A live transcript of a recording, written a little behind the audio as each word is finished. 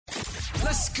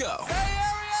Let's go.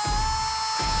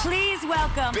 Please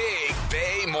welcome Big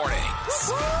Bay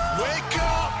Mornings. Wake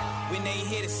up. When they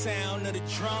hear the sound of the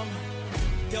drum,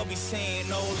 they'll be saying,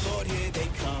 oh Lord, here they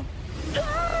come.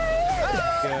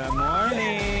 Good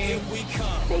morning. Here we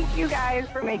come. Thank you guys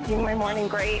for making my morning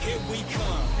great. Here we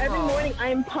come. Every morning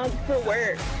I'm pumped for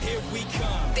work. Here we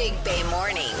come. Big Bay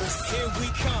Mornings. Here we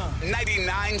come.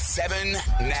 99.7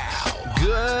 now.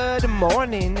 Good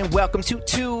morning and welcome to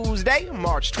Tuesday,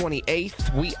 March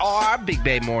 28th. We are Big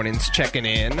Bay Mornings checking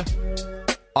in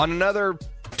on another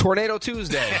Tornado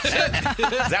Tuesday. Is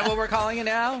that what we're calling it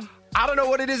now? I don't know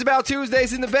what it is about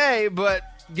Tuesdays in the Bay, but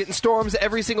getting storms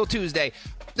every single Tuesday.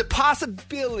 The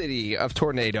possibility of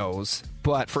tornadoes,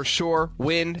 but for sure,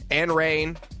 wind and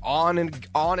rain on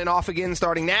and off again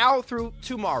starting now through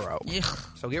tomorrow.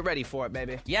 So get ready for it,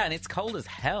 baby. Yeah, and it's cold as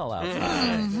hell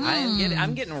outside.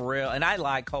 I'm getting real, and I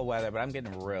like cold weather, but I'm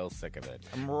getting real sick of it.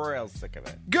 I'm real sick of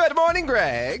it. Good morning,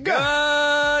 Greg.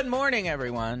 Good morning,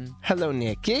 everyone. Hello,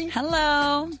 Nikki.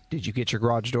 Hello. Did you get your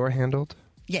garage door handled?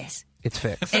 Yes. It's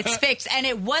fixed. It's fixed, and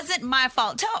it wasn't my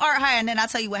fault. Tell Art hi, and then I'll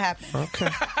tell you what happened. Okay.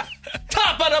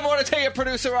 Top of the morning to you,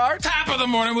 producer Art. Top of the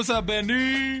morning. What's up,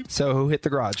 Bendy? So who hit the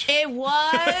garage? It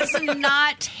was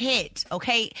not hit,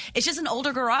 okay? It's just an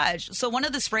older garage. So one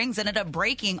of the springs ended up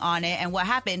breaking on it, and what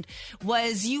happened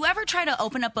was, you ever try to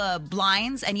open up a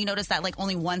blinds and you notice that like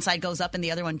only one side goes up and the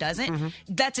other one doesn't? Mm-hmm.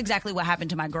 That's exactly what happened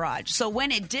to my garage. So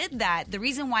when it did that, the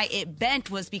reason why it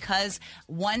bent was because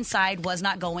one side was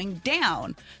not going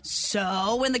down.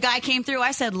 So when the guy came through,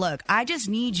 I said, look, I just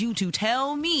need you to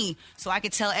tell me so I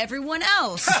could tell everyone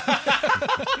else.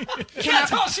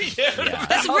 That's all she did.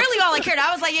 That's really all I cared.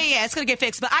 I was like, yeah, it's going to get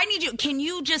fixed. But I need you. Can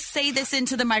you just say this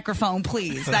into the microphone,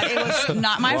 please? That it was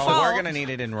not my fault. We're going to need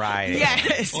it in writing.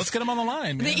 Yes. Well, let's get him on the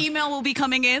line. The email will be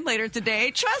coming in later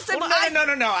today. Trust him. No. I'm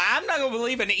not going to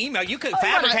believe an email. You could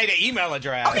fabricate an email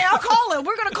address. Okay, I'll call him.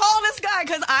 We're going to call this guy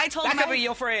because I told him. That could be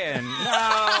your friend.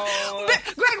 No.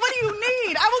 Greg, what do you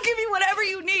need? I will give you whatever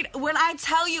you need. When I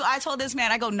tell you, I told this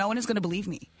man, I go, no one is going to believe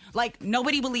me. Like,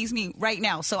 nobody believes me right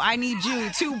now. So I need you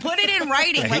to put it in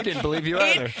writing. He didn't believe you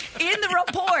either. In the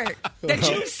report that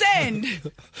you send.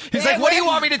 He's like, what do you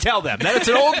want me to tell them? That it's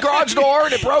an old garage door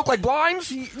and it broke like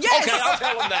blinds? Yes. Okay, I'll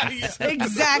tell them that.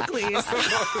 Exactly.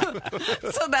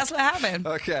 So that's what happened.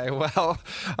 Okay, well,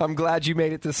 I'm glad you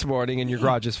made it this morning and your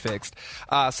garage is fixed.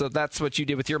 So that's what you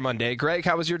did with your Monday. Greg,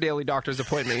 how was your daily doctor's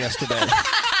appointment yesterday?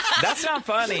 That's not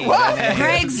funny. What?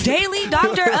 Greg's daily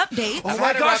doctor update. Oh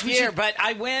my gosh, but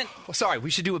I went. Sorry,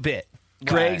 we should do a bit.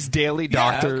 Greg's daily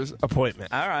doctor's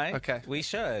appointment. All right. Okay. We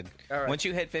should. All right. Once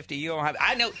you hit 50, you don't have.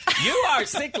 I know you are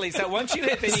sickly, so once you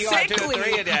hit 50, you are 2 to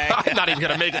 3 a day. I'm not even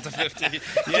going to make it to 50.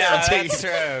 Yeah, that's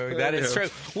true. That is true.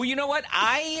 Well, you know what?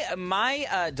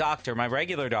 My doctor, my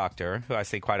regular doctor, who I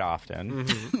see quite often,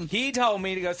 he told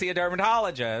me to go see a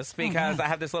dermatologist because I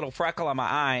have this little freckle on my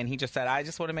eye, and he just said, I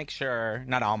just want to make sure,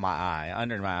 not on my eye,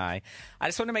 under my eye, I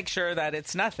just want to make sure that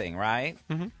it's nothing, right?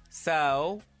 Mm-hmm.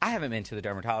 So I haven't been to the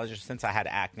dermatologist since I had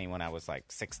acne when I was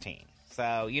like 16.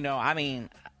 So,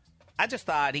 I just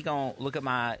thought he going to look at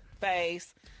my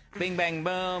face, bing, bang,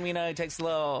 boom, he takes a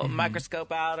little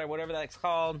microscope out or whatever that's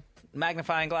called,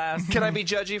 magnifying glass. Can I be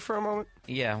judgy for a moment?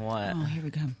 Yeah, what? Oh, here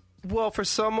we go. Well, for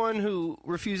someone who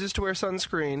refuses to wear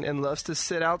sunscreen and loves to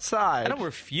sit outside. I don't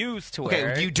refuse to wear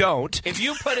it. Okay, you don't. If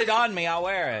you put it on me, I'll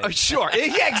wear it. Sure.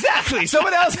 Yeah, exactly.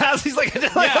 Someone else has. He's like a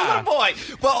little boy.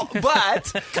 Well,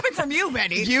 but Coming from you,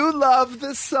 Benny. you love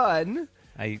the sun.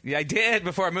 I did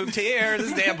before I moved here,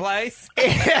 this damn place.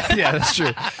 Yeah, that's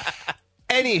true.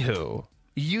 Anywho,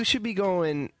 you should be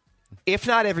going, if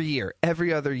not every year,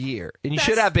 every other year. And you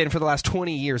should have been for the last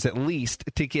 20 years at least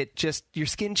to get just your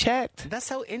skin checked. That's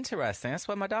so interesting. That's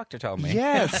what my doctor told me.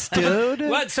 Yes, dude.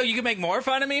 What, so you can make more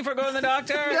fun of me for going to the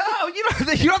doctor? No, you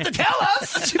don't have to tell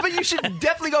us. But you should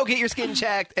definitely go get your skin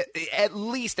checked at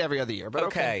least every other year. But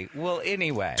Okay, well,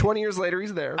 anyway. 20 years later,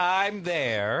 he's there. I'm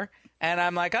there, and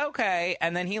I'm like, okay.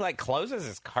 And then he, closes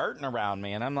his curtain around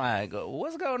me, and I'm like,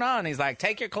 what's going on? He's like,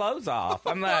 take your clothes off.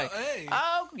 I'm like,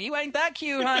 oh, you ain't that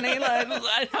cute, honey.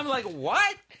 I'm like,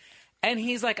 what? And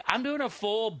he's like, I'm doing a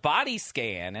full body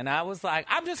scan. And I was like,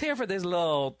 I'm just here for this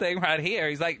little thing right here.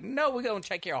 He's like, no, we're going to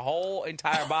check your whole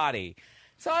entire body.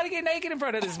 So I had to get naked in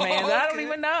front of this man that I don't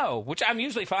even know, which I'm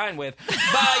usually fine with.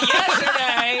 But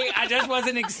yesterday, I just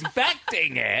wasn't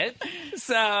expecting it.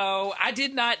 So I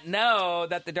did not know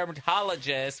that the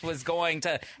dermatologist was going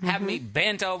to have me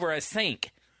bent over a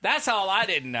sink. That's all I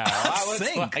didn't know. I was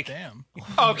Sink. like, Damn.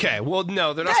 Okay, well,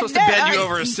 no, they're not supposed to bend you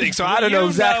over a sink, so I don't know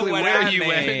exactly where you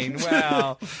went.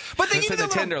 Well, But they it's give you in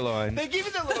the tenderloin. They give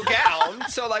you the little gown,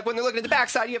 so like when they're looking at the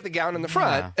backside, you have the gown in the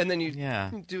front, Yeah. and then you Yeah.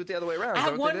 do it the other way around. Is I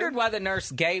that what they wondered did? why the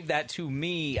nurse gave that to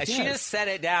me. She Yes. just set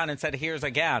it down and said, "Here's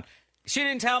a gown." She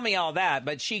didn't tell me all that,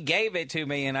 but she gave it to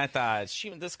me, and I thought,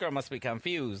 this girl must be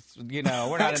confused. You know,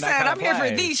 we're not I in that said, kind I'm of here for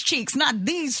place. these cheeks, not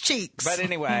these cheeks. But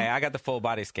anyway, I got the full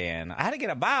body scan. I had to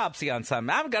get a biopsy on something.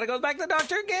 I've got to go back to the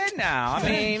doctor again now. I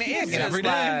mean, it's just Every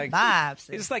day. like Vibes.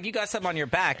 it's just like you got something on your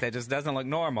back that just doesn't look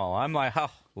normal. I'm like,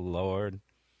 oh Lord.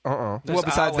 Well, There's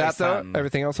besides that, always though, something.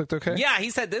 everything else looked okay? Yeah,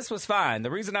 he said this was fine. The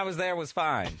reason I was there was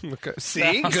fine. Okay.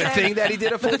 See? Good thing that he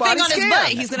did a full the body thing on his scan. butt,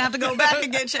 he's going to have to go back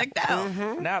and get checked out.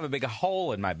 Now I have a big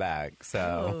hole in my back,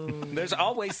 so there's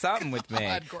always something with me.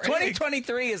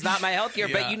 2023 is not my health year,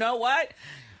 but you know what?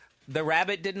 The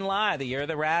rabbit didn't lie. The year of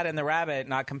the rat and the rabbit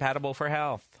not compatible for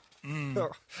health.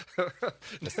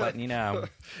 Just letting you know.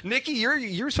 Nikki,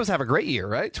 you're supposed to have a great year,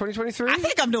 right? 2023? I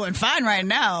think I'm doing fine right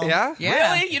now. Yeah?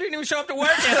 Really? You didn't even show up to work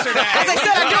yesterday. As I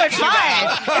said, I'm doing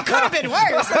fine. It could have been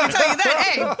worse. Let me tell you that.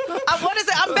 Hey, what is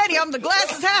it? I'm Betty. I'm the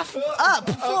glass is half up,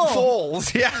 full.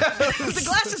 Fulls, yeah. The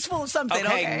glass is full of something.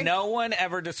 Okay. No one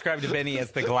ever described Benny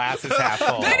as the glass is half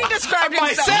full. Benny described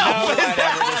himself. No one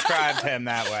ever described him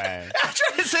that way. I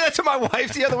tried to say that to my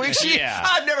wife the other week.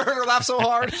 I've never heard her laugh so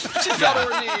hard. She fell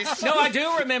to her knees. No, I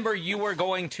do remember you were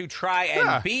going to try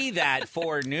and be that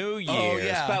for New Year's,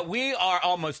 yeah. but we are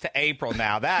almost to April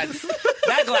now. That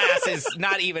glass is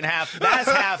not even half.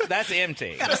 That's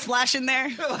empty. Got a splash in there.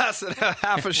 Lasted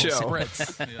half a show.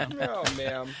 Spritz. Yeah. Oh,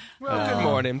 man. Well, good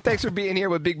morning. Thanks for being here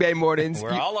with Big Bay Mornings.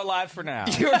 We're all alive for now.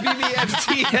 Your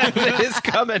BBMTM is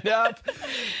coming up.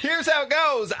 Here's how it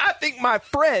goes. I think my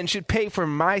friend should pay for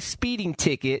my speeding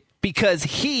ticket because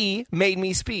he made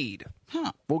me speed.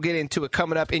 We'll get into it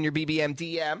coming up in your BBM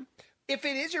DM. If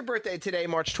it is your birthday today,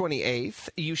 March 28th,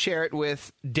 you share it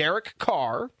with Derek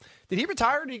Carr. Did he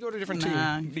retire or did he go to a different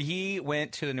team? He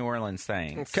went to the New Orleans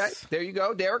Saints. Okay, there you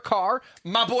go. Derek Carr,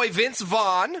 my boy Vince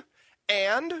Vaughn,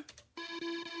 and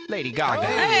Lady Gaga.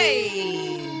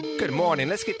 Hey. Good morning.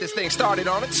 Let's get this thing started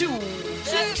on a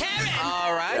Tuesday.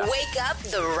 All right. Wake up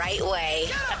the right way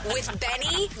with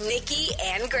Benny, Nikki,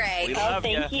 and Greg. We Oh, love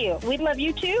thank ya. you. We love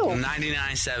you too.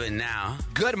 99.7 now.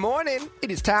 Good morning. It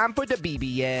is time for the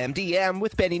BBM DM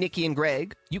with Benny, Nikki, and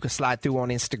Greg. You can slide through on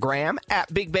Instagram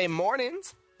at Big Bay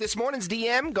Mornings. This morning's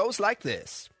DM goes like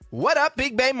this. What up,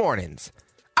 Big Bay Mornings?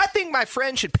 I think my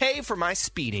friend should pay for my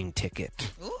speeding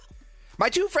ticket. My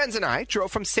two friends and I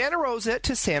drove from Santa Rosa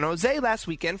to San Jose last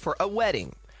weekend for a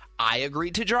wedding. I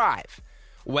agreed to drive.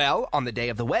 Well, on the day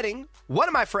of the wedding, one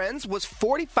of my friends was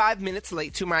 45 minutes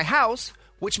late to my house,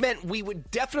 which meant we would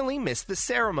definitely miss the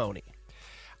ceremony.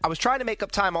 I was trying to make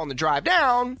up time on the drive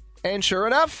down, and sure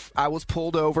enough, I was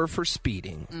pulled over for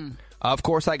speeding. Of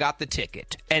course, I got the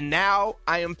ticket, and now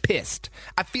I am pissed.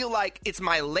 I feel like it's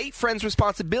my late friend's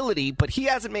responsibility, but he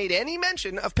hasn't made any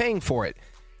mention of paying for it.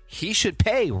 He should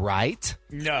pay, right?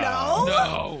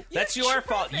 No. That's your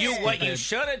fault. What you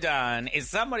should have done is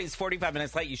somebody's 45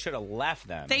 minutes late, you should have left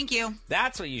them. Thank you.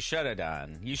 That's what you should have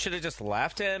done. You should have just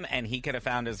left him and he could have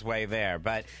found his way there.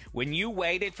 But when you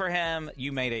waited for him,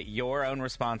 you made it your own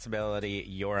responsibility,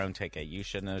 your own ticket. You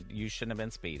shouldn't have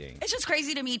been speeding. It's just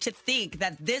crazy to me to think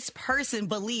that this person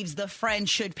believes the friend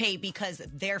should pay because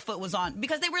their foot was on,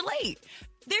 because they were late.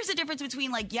 There's a difference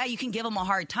between, like, yeah, you can give them a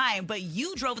hard time, but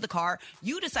you drove the car,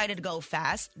 you decided to go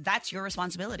fast. That's your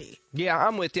responsibility. Yeah,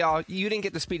 I'm with y'all. You didn't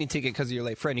get the speeding ticket because of your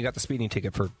late friend. You got the speeding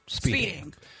ticket for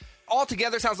speeding.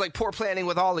 Altogether, sounds like poor planning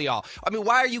with all of y'all. I mean,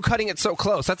 why are you cutting it so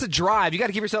close? That's a drive. You got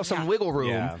to give yourself some wiggle room.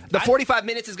 Yeah. The 45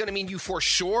 minutes is going to mean you for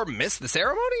sure miss the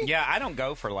ceremony? Yeah, I don't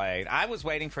go for late. I was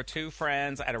waiting for two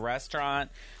friends at a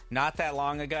restaurant not that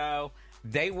long ago.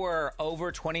 They were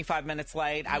over 25 minutes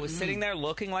late. I was sitting there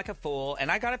looking like a fool,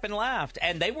 and I got up and left.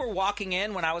 And they were walking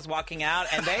in when I was walking out,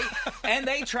 and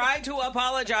they tried to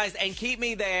apologize and keep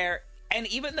me there. And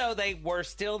even though they were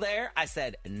still there, I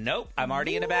said, nope, I'm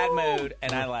already in a bad mood,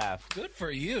 and I left. Good for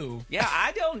you. Yeah,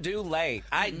 I don't do late.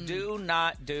 I do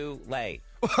not do late.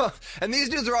 And these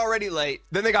dudes are already late.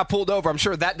 Then they got pulled over. I'm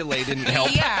sure that delay didn't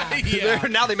help. Yeah.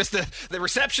 Now they missed the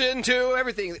reception, too,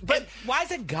 everything. But why is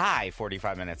a guy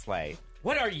 45 minutes late?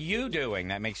 What are you doing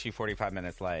that makes you 45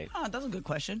 minutes late? Oh, that's a good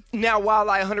question. Now, while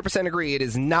I 100% agree it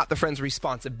is not the friend's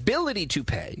responsibility to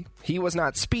pay, he was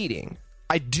not speeding.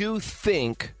 I do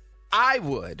think I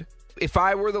would if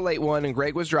I were the late one and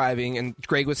Greg was driving and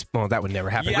Greg was, well, that would never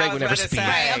happen. Yeah, Greg I would was never about to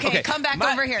speed. say. Okay, come back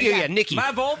over here. Yeah, Nikki.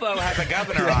 My Volvo has a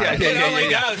governor on it. It only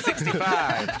goes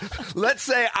 65. Let's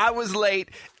say I was late.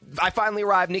 I finally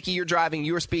arrived. Nikki, you're driving.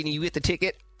 You were speeding. You get the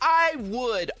ticket. I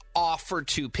would offer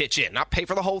to pitch in, not pay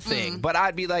for the whole thing, but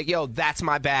I'd be like, yo, that's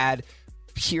my bad.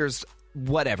 Here's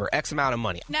whatever, X amount of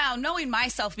money. Now, knowing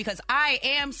myself, because I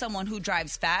am someone who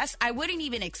drives fast, I wouldn't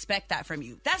even expect that from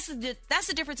you. That's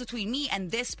the difference between me and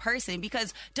this person,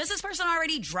 because does this person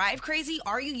already drive crazy?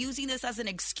 Are you using this as an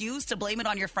excuse to blame it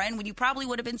on your friend when you probably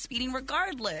would have been speeding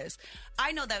regardless?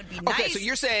 I know that would be nice. Okay, so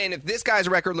you're saying if this guy's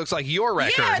record looks like your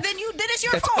record, yeah, then it's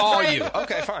your it's fault. all right? you.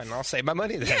 Okay, fine. I'll save my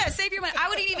money then. Yeah, save your money.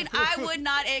 I would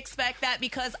not expect that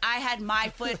because I had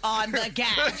my foot on the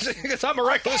gas. Because I'm a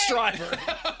reckless driver.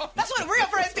 That's what real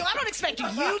friends do. I don't expect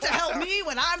you to help me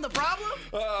when I'm the problem.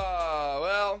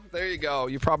 Well, there you go.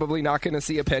 You're probably not going to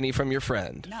see a penny from your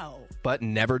friend. No. But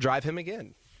never drive him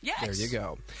again. Yes. There you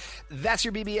go. That's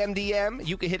your BBMDM.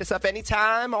 You can hit us up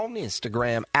anytime on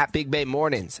Instagram at Big Bay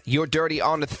Mornings. Your Dirty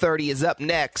on the 30 is up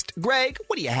next. Greg,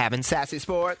 what do you have in Sassy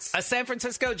Sports? A San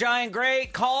Francisco Giant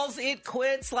great calls it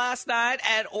quits last night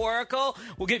at Oracle.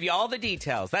 We'll give you all the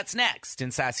details. That's next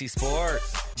in Sassy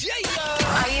Sports.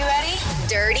 Are you ready?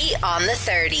 Dirty on the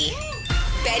 30.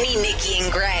 Benny, Nikki,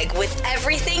 and Greg with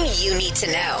everything you need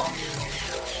to know.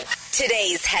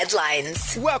 Today's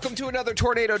headlines. Welcome to another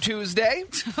Tornado Tuesday.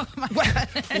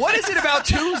 What is it about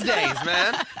Tuesdays,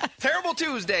 man? Terrible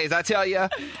Tuesdays, I tell you.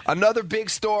 Another big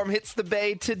storm hits the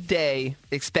Bay today.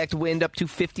 Expect wind up to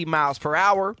 50 miles per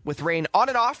hour with rain on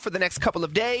and off for the next couple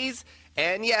of days.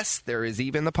 And yes, there is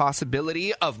even the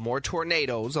possibility of more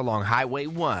tornadoes along Highway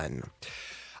 1.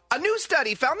 A new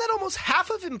study found that almost half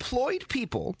of employed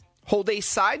people hold a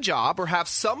side job or have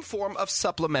some form of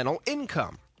supplemental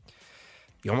income.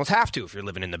 You almost have to if you're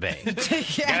living in the Bay.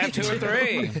 Gotta have 2 or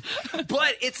 3.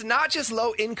 But it's not just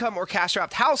low-income or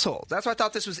cash-strapped households. That's why I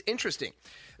thought this was interesting.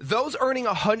 Those earning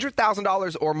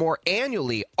 $100,000 or more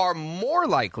annually are more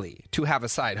likely to have a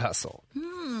side hustle.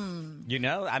 You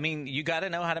know, I mean, you got to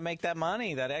know how to make that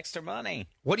money, that extra money.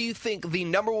 What do you think the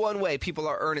number one way people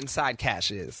are earning side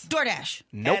cash is? DoorDash.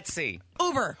 Nope. Etsy.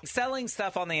 Uber. Selling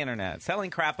stuff on the internet. Selling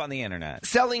crap on the internet.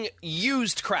 Selling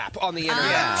used crap on the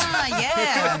internet.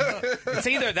 Yeah. It's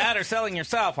either that or selling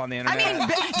yourself on the I internet. mean,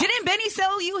 didn't Benny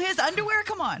sell you his underwear?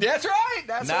 Come on. That's right.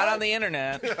 That's Not right. on the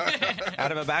internet.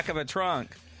 Out of the back of a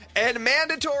trunk. And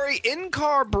mandatory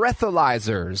in-car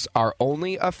breathalyzers are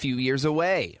only a few years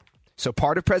away. So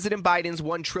part of President Biden's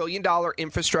 $1 trillion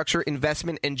Infrastructure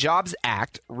Investment and Jobs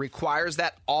Act requires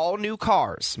that all new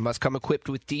cars must come equipped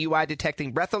with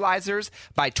DUI-detecting breathalyzers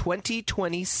by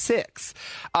 2026.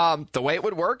 The way it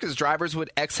would work is drivers would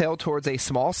exhale towards a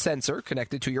small sensor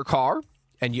connected to your car,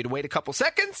 and you'd wait a couple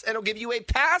seconds, and it'll give you a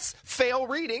pass-fail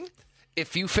reading.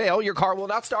 If you fail, your car will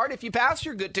not start. If you pass,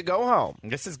 you're good to go home.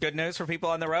 This is good news for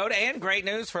people on the road and great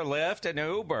news for Lyft and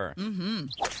Uber.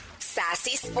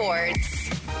 Sassy Sports.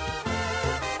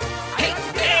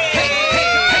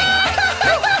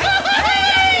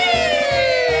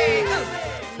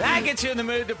 That gets you in the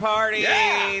mood to party.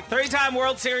 Yeah. 3-time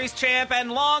World Series champ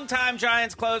and longtime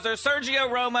Giants closer Sergio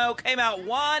Romo came out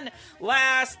one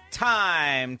last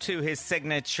time to his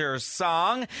signature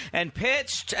song and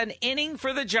pitched an inning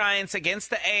for the Giants against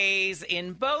the A's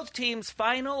in both teams'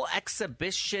 final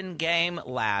exhibition game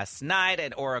last night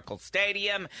at Oracle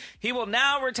Stadium. He will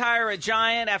now retire a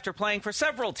Giant after playing for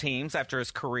several teams after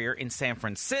his career in San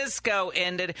Francisco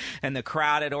ended, and the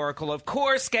crowd at Oracle, of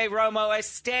course, gave Romo a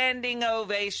standing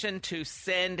ovation to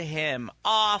send him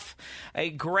off. A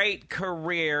great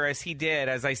career as he did,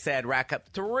 as I said, rack up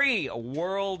 3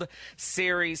 World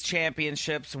Series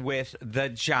championships with the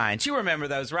Giants. You remember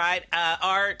those, right,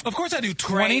 Art? Of course I do.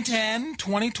 2010,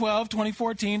 2012,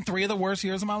 2014, 3 of the worst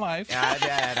years of my life. I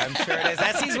bet. I'm sure it is.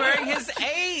 As he's wearing his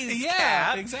A's Yeah,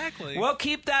 cap. exactly. We'll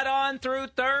keep that on through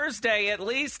Thursday at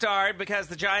least, Art, because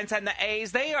the Giants and the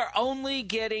A's, they are only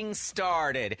getting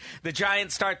started. The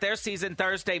Giants start their season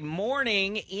Thursday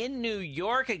morning in New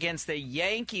York against the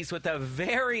Yankees with a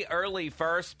very early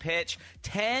first pitch,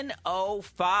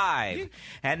 10:05.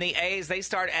 And the A's, they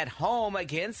start at home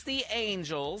against the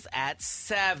Angels at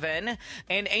 7.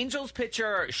 And Angels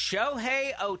pitcher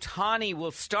Shohei Ohtani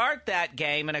will start that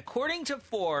game. And according to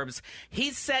Forbes,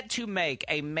 he's set to make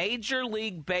a Major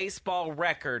League Baseball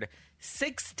record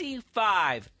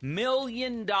 $65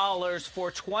 million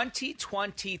for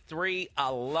 2023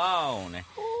 alone.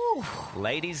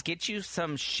 Ladies, get you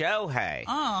some Shohei.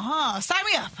 Sign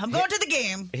me up. I'm going to the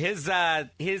game.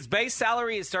 His base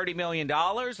salary is $30 million,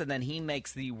 and then he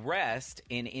makes the rest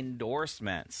in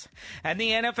endorsements. And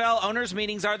the NFL owners'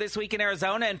 meetings are this week in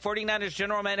Arizona, and 49ers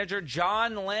general manager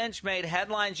John Lynch made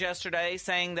headlines yesterday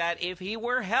saying that if he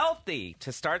were healthy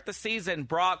to start the season,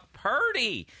 Brock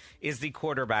Purdy is the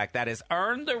quarterback that has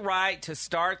earned the right to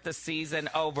start the season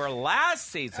over last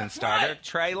season's starter,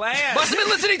 Trey Lance. Must have been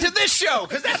listening to this show,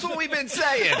 because that's what we've been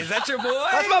saying. Is that your boy?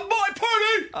 That's my boy,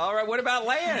 Purdy! All right, what about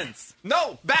Lance?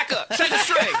 No, back up. Set it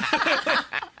straight.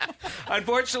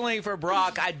 Unfortunately for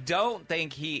Brock, I don't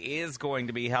think he is going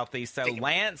to be healthy, so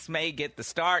Lance may get the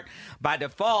start by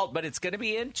default, but it's going to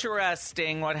be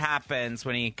interesting what happens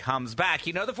when he comes back.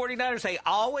 You know, the 49ers, they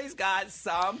always got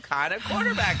some kind of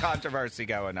quarterback controversy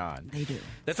going on. They do.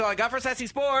 That's all I got for Sassy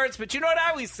Sports, but you know what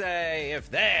I always say? If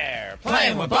they're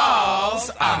playing with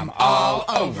balls, I'm all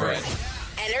over it.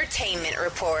 Entertainment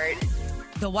Report.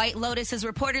 The White Lotus is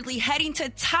reportedly heading to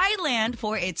Thailand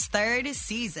for its third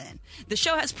season. The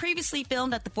show has previously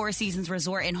filmed at the Four Seasons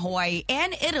Resort in Hawaii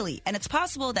and Italy, and it's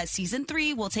possible that season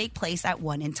 3 will take place at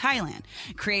one in Thailand.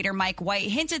 Creator Mike White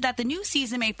hinted that the new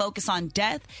season may focus on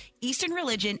death, Eastern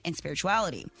religion, and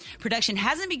spirituality. Production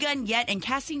hasn't begun yet, and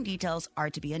casting details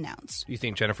are to be announced. You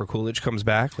think Jennifer Coolidge comes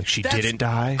back? Like she didn't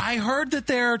die? I heard that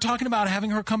they're talking about having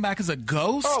her come back as a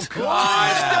ghost. Oh,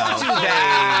 God. Don't do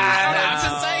that. I'm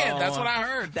just saying. That's what I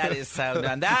heard. That is so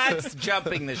done. That's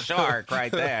jumping the shark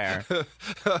right there.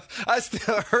 I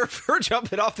still her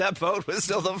jumping off that boat was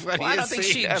still the funniest. Well, I don't think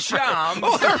scene she ever.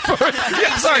 jumped.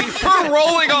 Her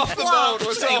rolling off the boat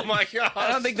was. Oh my God! I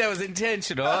don't think that was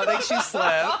intentional. I think she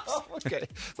slipped. Okay,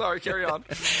 sorry. Carry on.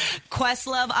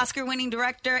 Questlove, Oscar-winning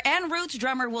director, and Roots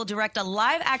drummer will direct a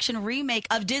live-action remake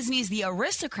of Disney's The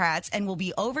Aristocrats and will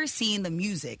be overseeing the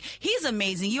music. He's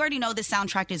amazing. You already know this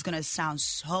soundtrack is going to sound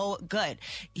so good.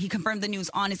 He confirmed the news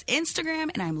on his Instagram,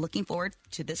 and I'm looking forward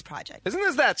to this project. Isn't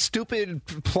this that stupid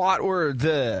plot where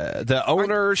the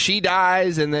owner, she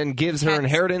dies and then gives her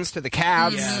inheritance to the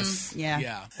cats? Yes.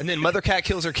 Yeah. And then Mother Cat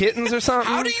kills her kittens or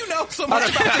something? How do you know so much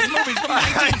about this movie from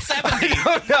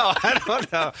 1970? I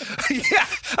don't know. Yeah,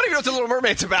 I don't even know what The Little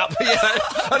Mermaid's about, but yeah,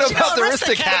 I know about the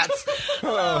Aristocats.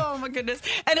 Oh, my goodness.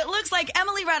 And it looks like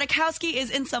Emily Ratajkowski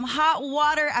is in some hot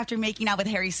water after making out with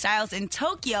Harry Styles in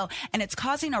Tokyo, and it's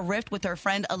causing a rift with her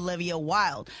friend Olivia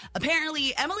Wilde.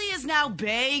 Apparently, Emily is now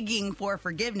begging for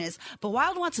forgiveness, but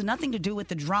Wilde wants nothing to do with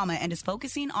the drama and is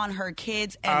focusing on her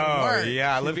kids and work. Oh,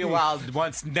 yeah. Olivia Wilde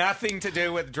wants nothing to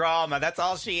do with drama. That's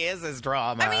all she is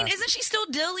drama. I mean, isn't she still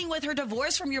dealing with her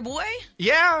divorce from your boy?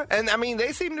 Yeah, and I mean,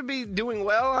 they seem to be doing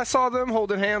well. I saw them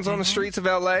holding hands on the streets of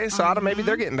L.A., so I don't, maybe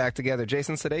they're getting back together.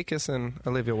 Jason Sudeikis and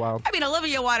Olivia Wilde. I mean,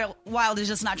 Olivia Wilde is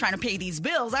just not trying to pay these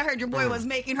bills. I heard your boy was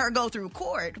making her go through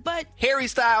court, but... Harry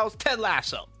Styles, Ted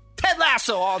Lasso. Ted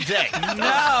Lasso all day.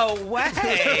 No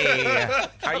way.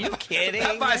 Are you kidding?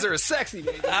 That visor is sexy,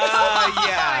 baby.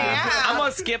 Yeah. I'm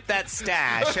going to skip that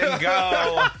stash and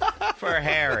go for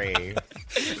Harry.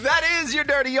 That is your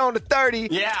Dirty on the 30.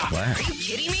 Yeah. Are you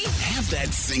kidding me? Have that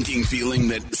sinking feeling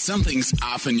that something's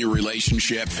off in your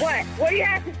relationship. What? What do you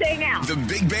have to say now? The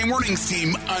Big Bang Warnings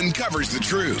team uncovers the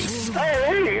truth.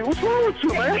 Hey, what's wrong with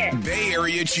you, man? Bay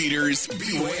Area cheaters,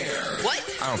 beware.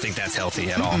 What? I don't think that's healthy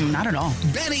at all. Not at all.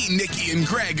 Benny, Nikki, and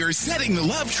Greg are setting the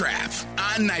love trap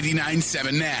on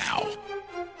 99.7 Now.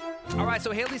 All right,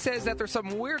 so Haley says that there's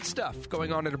some weird stuff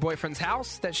going on at her boyfriend's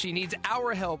house that she needs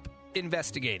our help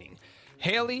investigating.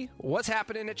 Haley, what's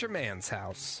happening at your man's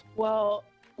house? Well,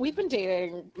 we've been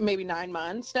dating maybe 9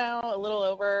 months now, a little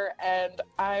over, and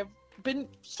I've been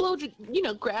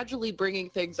gradually bringing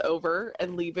things over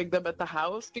and leaving them at the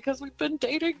house because we've been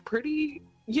dating pretty,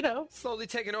 Slowly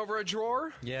taking over a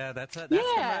drawer? Yeah, that's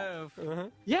the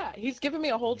move. Yeah, he's given me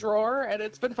a whole drawer and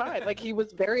it's been fine. Like, he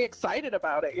was very excited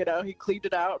about it, he cleaned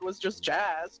it out, was just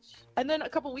jazzed. And then a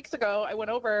couple weeks ago, I went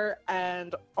over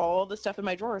and all the stuff in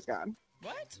my drawer is gone.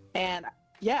 What? And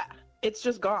yeah, it's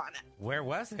just gone. Where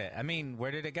was it? I mean, where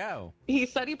did it go? He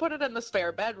said he put it in the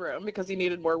spare bedroom because he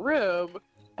needed more room.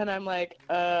 And I'm like,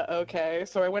 okay.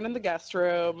 So I went in the guest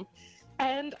room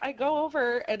and I go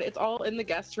over and it's all in the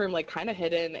guest room, like kind of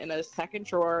hidden in a second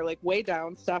drawer, like way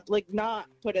down stuff, like not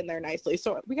put in there nicely.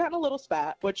 So we got in a little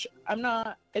spat, which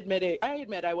I admit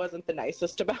I wasn't the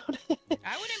nicest about it.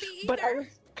 I wouldn't be either. But I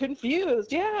was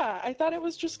confused. Yeah. I thought it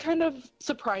was just kind of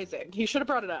surprising. He should have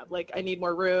brought it up. Like, I need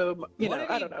more room.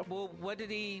 I don't know. Well, what did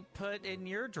he put in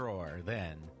your drawer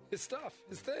then? His stuff,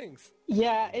 his things.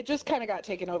 Yeah, it just kind of got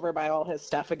taken over by all his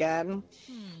stuff again.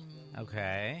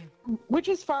 Okay. which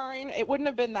is fine. It wouldn't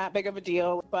have been that big of a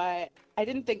deal, but I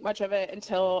didn't think much of it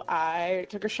until I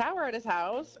took a shower at his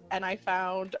house and I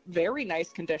found very nice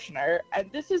conditioner.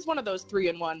 And this is one of those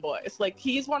 3-in-1 boys. Like,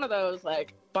 he's one of those,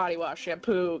 like, body wash,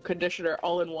 shampoo, conditioner,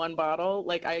 all in one bottle.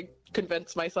 Like, I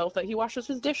convinced myself that he washes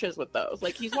his dishes with those.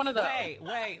 Like, he's one of those.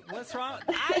 Wait, what's wrong?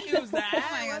 I use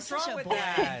that. What's wrong with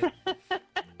that?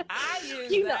 I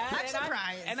use that. I'm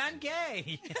surprised. And I'm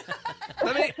gay.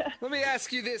 Let me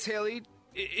ask you this, Haley.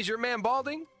 Is your man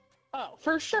balding? Oh,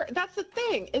 for sure. That's the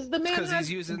thing. Is the man Because has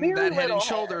he's using very that Head little and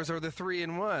hair. Shoulders or the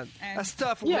 3-in-1. And- That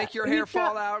stuff will Yeah, make your hair he's got-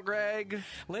 fall out, Greg.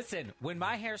 Listen, when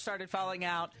my hair started falling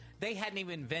out, they hadn't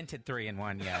even invented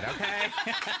 3-in-1 yet, okay?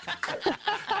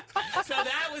 So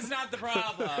that was not the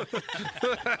problem.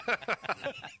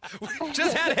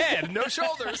 Just had head, no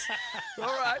shoulders.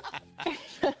 All right.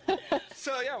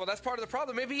 So, yeah, well, that's part of the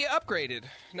problem. Maybe he upgraded.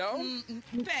 No?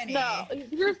 Benny. No,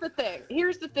 here's the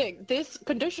thing. This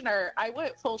conditioner, I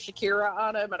went full Shakira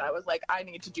on him, and I was like, I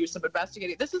need to do some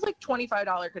investigating. This is like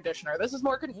 $25 conditioner. This is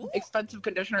more expensive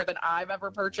conditioner than I've ever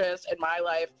purchased in my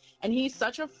life. And he's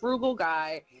such a frugal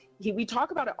guy. We talk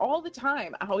about it all the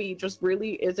time, how he just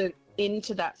really isn't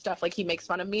into that stuff. Like, he makes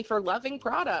fun of me for loving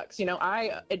products. You know,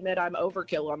 I admit I'm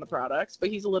overkill on the products, but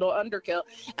he's a little underkill.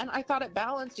 And I thought it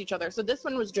balanced each other. So this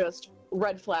one was just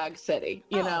red flag city,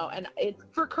 you know, and it's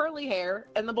for curly hair,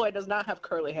 and the boy does not have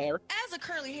curly hair. As a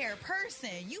curly hair person,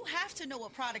 you have to know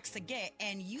what products to get,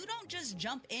 and you don't just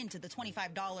jump into the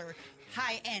 $25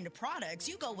 high-end products.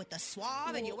 You go with the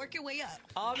swab, and you work your way up.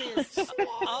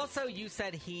 Also, you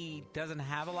said he doesn't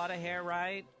have a lot of hair,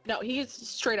 right? No, he's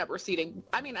straight up receding.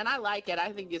 I mean, and I like it.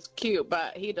 I think it's cute,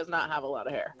 but he does not have a lot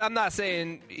of hair. I'm not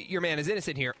saying your man is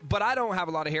innocent here, but I don't have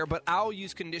a lot of hair, but I'll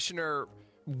use conditioner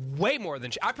way more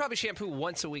than I probably shampoo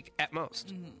once a week at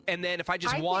most. And then if I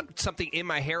just want something in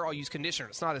my hair, I'll use conditioner.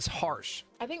 It's not as harsh.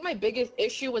 I think my biggest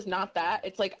issue was not that.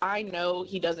 It's like, I know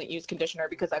he doesn't use conditioner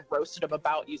because I've roasted him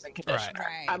about using conditioner.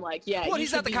 Right. I'm like, yeah, Well, you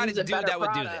he's not should the be kind of using dude better that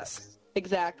would do products. this.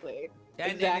 Exactly.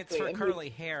 And exactly. it's for And curly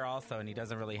hair also, and he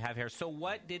doesn't really have hair. So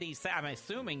what did he say? I'm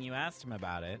assuming you asked him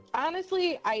about it.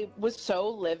 Honestly, I was so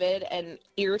livid and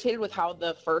irritated with how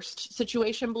the first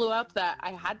situation blew up that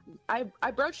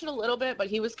I broached it a little bit, but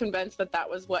he was convinced that that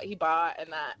was what he bought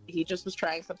and that he just was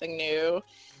trying something new.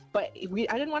 But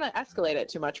I didn't want to escalate it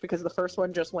too much because the first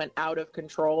one just went out of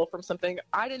control from something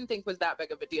I didn't think was that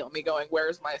big of a deal. Me going,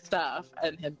 "Where's my stuff?"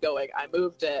 and him going, "I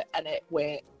moved it," and it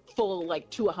went full like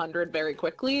to 100 very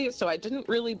quickly. So I didn't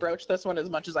really broach this one as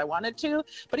much as I wanted to,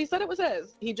 but he said it was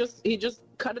his. He just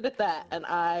cut it at that, and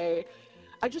I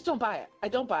just don't buy it. I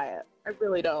don't buy it. I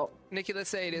really don't. Nikki, let's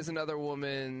say it is another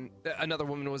woman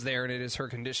was there and it is her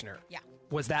conditioner. Yeah.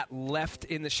 Was that left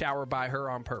in the shower by her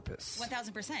on purpose?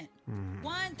 1,000%.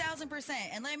 1,000%.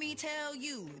 And let me tell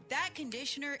you, that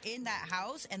conditioner in that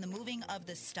house and the moving of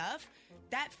the stuff,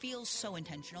 that feels so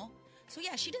intentional. So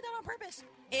yeah, she did that on purpose.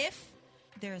 If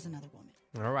there is another woman.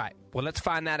 All right. Well, let's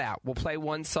find that out. We'll play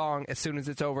one song as soon as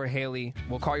it's over, Haley.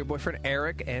 We'll call your boyfriend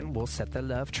Eric, and we'll set the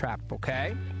love trap,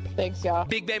 okay? Thanks, y'all.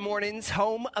 Big Bay Mornings,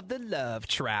 home of the love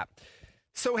trap.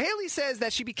 So Haley says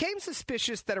that she became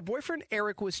suspicious that her boyfriend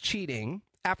Eric was cheating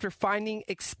after finding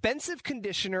expensive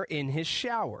conditioner in his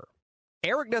shower.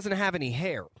 Eric doesn't have any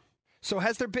hair. So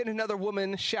has there been another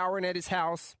woman showering at his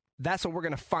house? That's what we're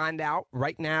going to find out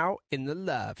right now in the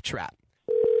love trap.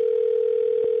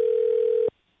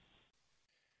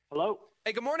 Hello?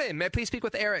 Hey, good morning. May I please speak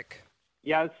with Eric?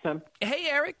 Yeah, it's Tim. Hey,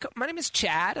 Eric. My name is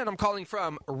Chad, and I'm calling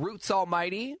from Roots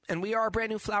Almighty, and we are a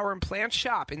brand new flower and plant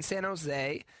shop in San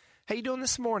Jose. How you doing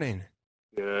this morning?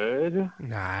 Good.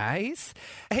 Nice.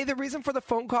 Hey, the reason for the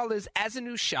phone call is, as a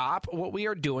new shop, what we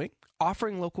are doing,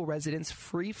 offering local residents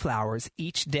free flowers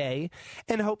each day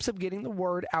in hopes of getting the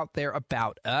word out there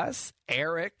about us.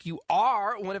 Eric, you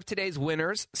are one of today's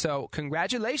winners, so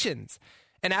congratulations.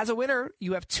 And as a winner,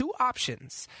 you have two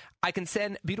options. I can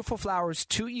send beautiful flowers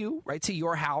to you, right to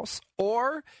your house,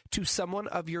 or to someone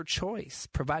of your choice,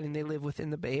 providing they live within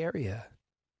the Bay Area.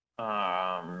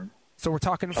 So we're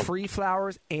talking free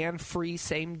flowers and free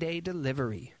same-day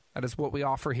delivery. That is what we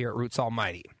offer here at Roots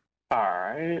Almighty. All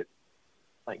right.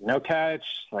 Like, no catch.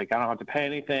 Like, I don't have to pay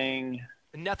anything.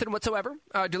 Nothing whatsoever.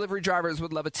 Delivery drivers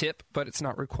would love a tip, but it's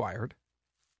not required.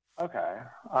 Okay.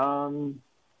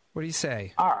 What do you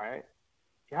say? All right.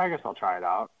 Yeah, I guess I'll try it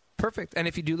out. Perfect. And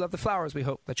if you do love the flowers, we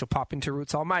hope that you'll pop into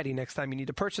Roots Almighty next time you need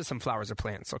to purchase some flowers or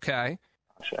plants, okay?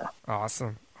 Sure.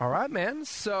 Awesome. All right, man.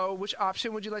 So which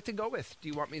option would you like to go with? Do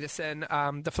you want me to send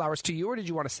the flowers to you, or did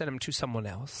you want to send them to someone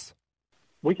else?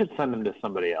 We could send them to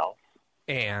somebody else.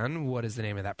 And what is the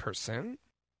name of that person?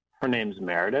 Her name's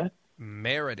Meredith.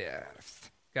 Meredith.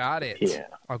 Got it. Yeah.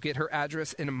 I'll get her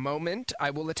address in a moment.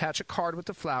 I will attach a card with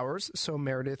the flowers so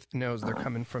Meredith knows they're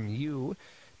coming from you.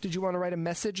 Did you want to write a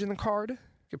message in the card? You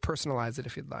could personalize it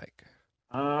if you'd like.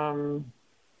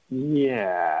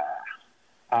 Yeah.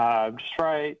 Just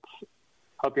write,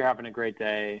 hope you're having a great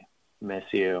day. Miss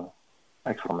you.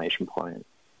 Exclamation point.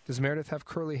 Does Meredith have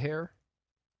curly hair?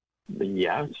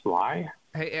 Yes, why?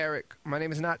 Hey, Eric, my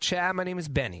name is not Chad. My name is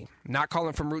Benny. Not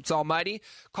calling from Roots Almighty.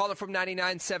 Calling from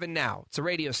 99.7 Now. It's a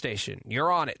radio station.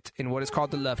 You're on it in what is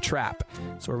called the Love Trap.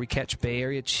 It's where we catch Bay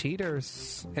Area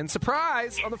cheaters. And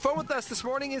surprise, on the phone with us this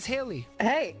morning is Haley.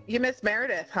 Hey, you missed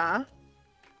Meredith, huh?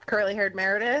 Curly-haired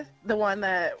Meredith? The one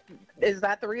that... Is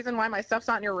that the reason why my stuff's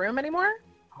not in your room anymore?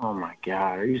 Oh, my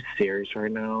God. Are you serious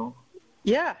right now?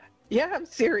 Yeah, I'm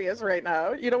serious right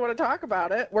now. You don't want to talk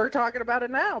about it. We're talking about it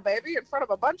now, baby, in front of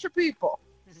a bunch of people.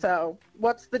 So,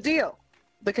 what's the deal?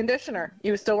 The conditioner.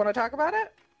 You still want to talk about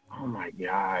it? Oh, my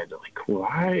God. Like,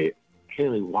 why?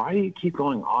 Haley, why do you keep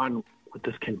going on with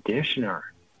this conditioner?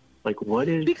 Like, what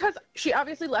is... Because she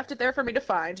obviously left it there for me to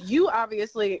find. You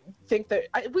obviously think that...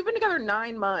 we've been together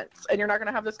 9 months, and you're not going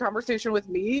to have this conversation with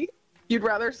me? You'd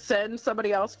rather send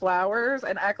somebody else flowers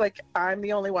and act like I'm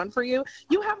the only one for you?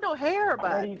 You have no hair,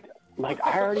 bud. I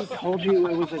already told you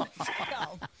it was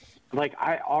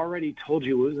I already told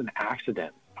you it was an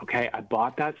accident, okay? I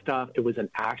bought that stuff. It was an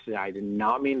accident. I did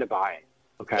not mean to buy it,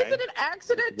 okay? Is it an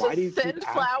accident to send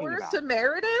flowers to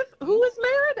Meredith? it? Who is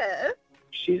Meredith?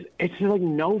 It's like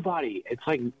nobody. It's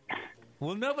like...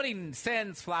 Well, nobody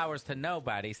sends flowers to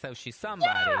nobody, so she's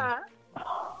somebody. Yeah.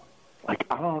 Like,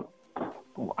 I don't...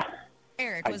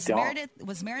 Eric,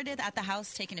 was Meredith at the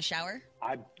house taking a shower?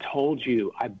 I told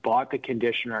you, I bought the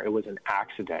conditioner. It was an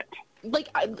accident. Like,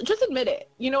 just admit it.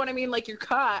 You know what I mean? Like, you're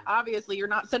caught. Obviously, you're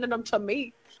not sending them to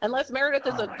me. Unless Meredith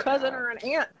is a cousin or an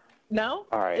aunt. No?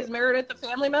 All right. Is Meredith a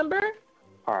family member?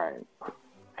 All right.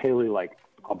 Haley, like,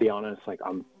 I'll be honest, like,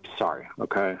 I'm sorry,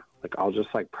 okay? Like, I'll just,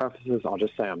 like, preface this. I'll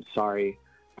just say I'm sorry.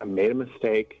 I made a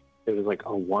mistake. It was, like,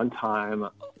 a one-time,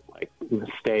 like,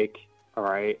 mistake, all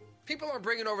right? People are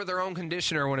bringing over their own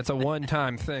conditioner when it's a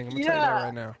one-time thing. I'm going to tell you that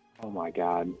right now. Oh, my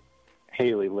God.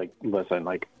 Haley, like, listen,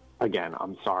 like, again,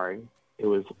 I'm sorry. It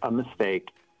was a mistake.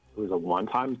 It was a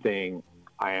one-time thing.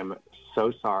 I am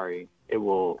so sorry. It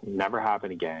will never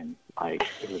happen again. Like,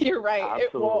 you're right.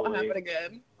 It won't happen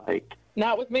again. Like,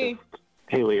 not with me.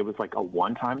 Haley, it was like a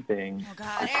one-time thing. Oh,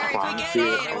 God, Eric, we get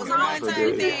it. It was a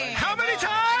one-time thing. How many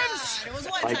times? It was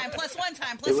one time, plus one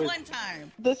time, plus one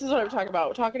time. This is what I'm talking about.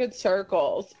 We're talking in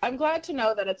circles. I'm glad to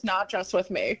know that it's not just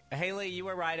with me. Haley, you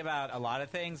were right about a lot of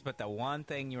things, but the one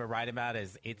thing you were right about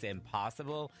is it's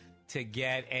impossible to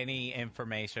get any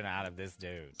information out of this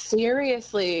dude.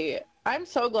 Seriously. I'm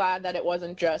so glad that it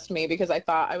wasn't just me because I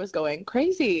thought I was going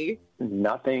crazy.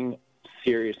 Nothing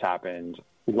serious happened.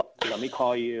 Let me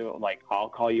call you. Like, I'll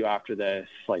call you after this.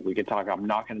 Like, we could talk. I'm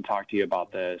not going to talk to you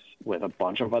about this with a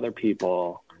bunch of other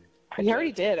people. You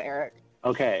already did, Eric.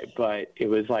 Okay, but it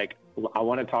was like, I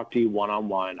want to talk to you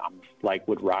one-on-one. I'm like,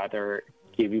 would rather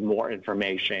give you more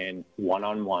information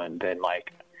one-on-one than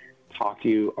like talk to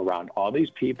you around all these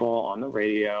people on the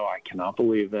radio. I cannot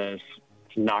believe this.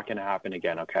 It's not going to happen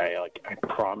again, okay? Like, I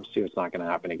promise you it's not going to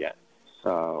happen again.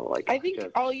 So, like, I think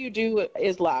all you do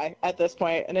is lie at this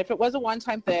point. And if it was a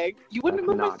one-time thing, you wouldn't have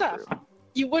moved my stuff. True.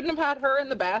 You wouldn't have had her in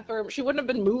the bathroom. She wouldn't have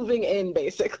been moving in,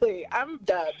 basically. I'm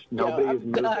done. Nobody's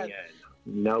moving in.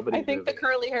 Nobody's I think the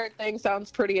curly-haired thing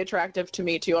sounds pretty attractive to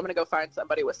me, too. I'm going to go find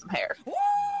somebody with some hair. Woo!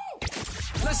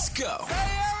 Let's go.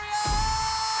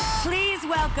 Please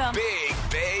welcome Big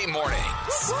Bay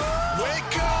Mornings.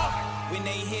 Wake up! When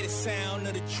they hear the sound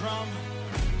of the drum,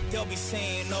 they'll be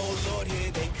saying, oh, Lord,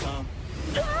 here they come.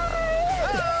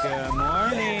 Good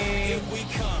morning. Here we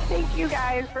come. Thank you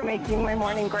guys for making my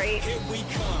morning great. Here we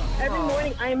come. Every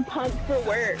morning I'm pumped for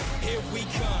work. Here we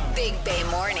come. Big Bay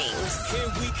Mornings. Here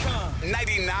we come.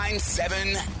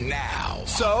 99.7 Now.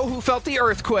 So, who felt the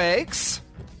earthquakes?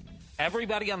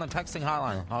 Everybody on the texting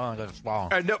hotline. Hold on, I gotta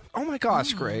swallow. No. Oh my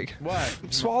gosh, Greg. What?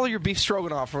 Swallow your beef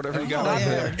stroganoff or whatever you got over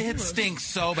there. It stinks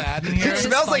so bad in here. It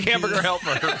smells like Hamburger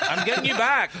Helper. I'm getting you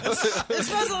back. It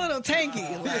smells a little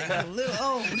tanky, like a little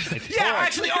old. Yeah,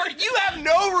 actually, Art, you have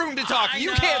no room to talk.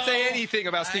 You can't say anything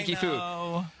about stinky food.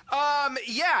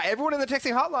 Yeah, everyone in the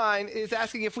texting hotline is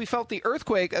asking if we felt the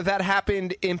earthquake that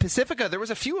happened in Pacifica. There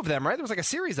was a few of them, right? There was like a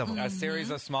series of them. A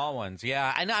series of small ones,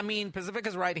 yeah. And I mean,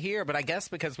 Pacifica's right here, but I guess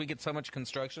because we get so much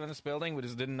construction in this building, we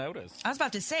just didn't notice. I was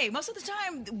about to say, most of the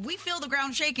time, we feel the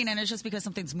ground shaking, and it's just because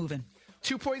something's moving.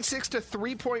 2.6 to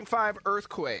 3.5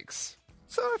 earthquakes.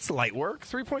 So that's light work,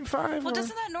 3.5. Well,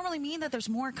 doesn't that normally mean that there's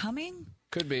more coming?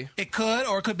 Could be. It could,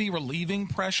 or it could be relieving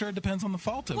pressure. It depends on the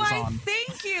fault it was Why, on.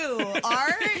 thank you,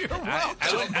 Art.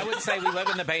 I would say we live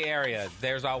in the Bay Area.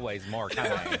 There's always more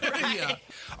coming. Yeah.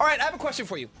 All right, I have a question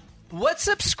for you. What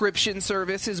subscription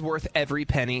service is worth every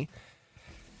penny?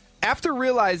 After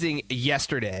realizing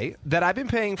yesterday that I've been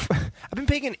paying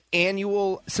an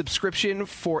annual subscription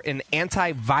for an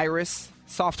antivirus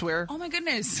software. Oh my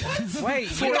goodness!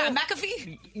 Wait, you got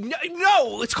McAfee?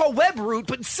 No, it's called WebRoot,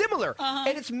 but similar,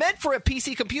 and it's meant for a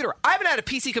PC computer. I haven't had a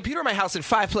PC computer in my house in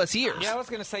 5+ years. Yeah, I was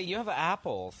going to say you have an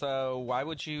Apple, so why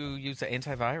would you use an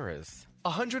antivirus?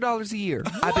 $100 a year.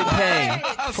 I've been paying.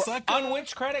 On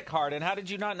which credit card, and how did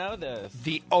you not know this?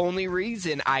 The only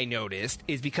reason I noticed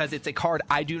is because it's a card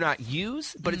I do not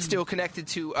use, but it's still connected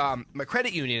to my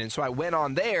credit union. And so I went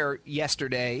on there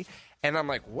yesterday, and I'm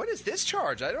like, what is this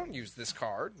charge? I don't use this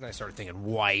card. And I started thinking,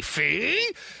 wifey?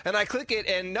 And I click it,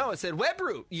 and no, it said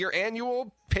WebRoot, your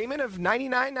annual payment of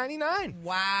 $99.99.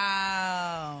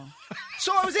 Wow.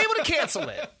 So I was able to cancel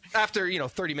it. After,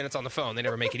 30 minutes on the phone. They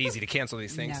never make it easy to cancel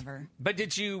these things. Never. But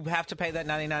did you have to pay that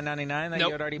 $99.99 that Nope.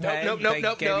 you had already Nope, paid? nope, They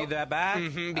nope, gave nope. you that back?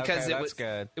 Because okay, it was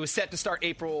good. It was set to start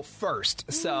April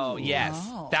 1st. So, yes,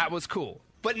 Wow. that was cool.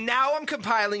 But now I'm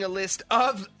compiling a list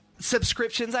of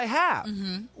subscriptions I have.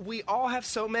 We all have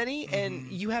so many,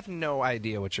 and you have no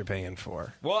idea what you're paying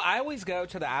for. Well, I always go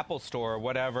to the Apple Store,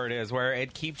 whatever it is, where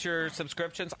it keeps your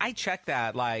subscriptions. I check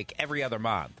that like every other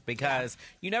month because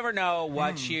you never know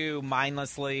what you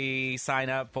mindlessly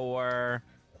sign up for,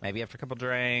 maybe after a couple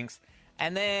drinks,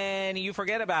 and then you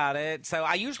forget about it. So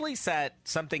I usually set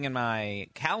something in my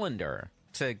calendar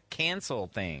to cancel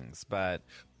things, but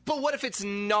what if it's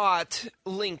not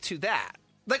linked to that?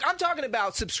 Like, I'm talking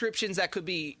about subscriptions that could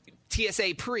be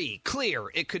TSA Clear.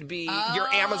 It could be your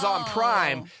Amazon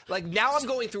Prime. Like, now I'm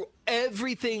going through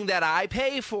everything that I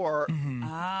pay for,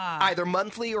 either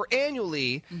monthly or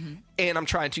annually, and I'm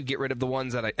trying to get rid of the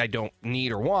ones that I don't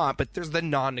need or want, but there's the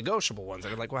non-negotiable ones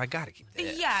that are like, well, I got to keep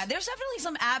this. Yeah, there's definitely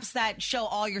some apps that show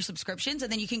all your subscriptions,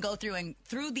 and then you can go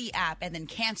through the app and then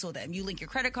cancel them. You link your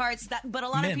credit cards, but a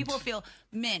lot of people feel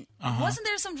Mint. Wasn't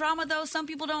there some drama, though? Some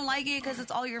people don't like it because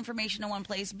it's all your information in one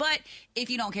place. But if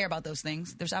you don't care about those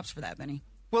things, there's apps for that, Benny.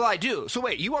 Well, I do. So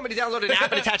wait, you want me to download an app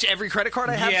and attach every credit card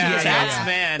I have to yeah, this app?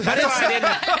 man. That's why I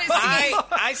didn't.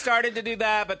 I started to do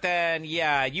that, but then,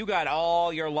 you got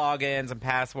all your logins and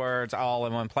passwords all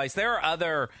in one place. There are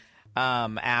other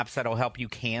apps that'll help you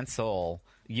cancel,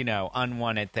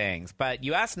 unwanted things. But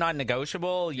you asked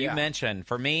non-negotiable. You mentioned,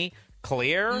 for me,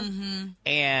 Clear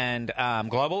and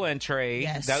Global Entry.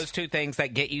 Yes. Those two things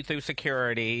that get you through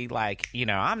security. Like,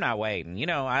 I'm not waiting.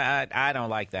 I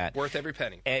don't like that. Worth every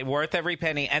penny. Worth every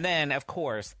penny. And then, of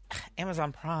course,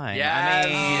 Amazon Prime. Yes. I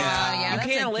mean, you that's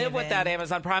can't a live with given. that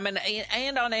Amazon Prime.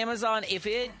 And on Amazon, if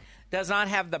it does not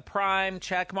have the Prime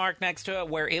check mark next to it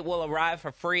where it will arrive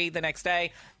for free the next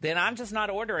day, then I'm just not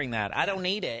ordering that. I don't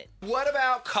need it. What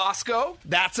about Costco?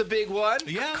 That's a big one.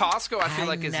 Yeah. Costco, I feel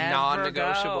like, is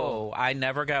non-negotiable. I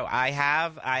never go. I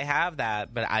have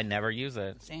that, but I never use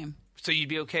it. Same. So you'd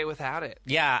be okay without it?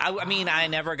 Yeah, I mean, I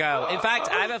never go. In fact,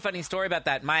 I have a funny story about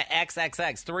that. My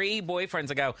XXX, 3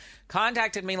 boyfriends ago,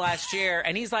 contacted me last year,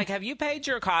 and he's like, have you paid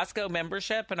your Costco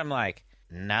membership? And I'm like,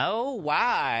 no,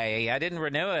 why? I didn't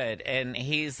renew it. And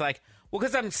he's like, well,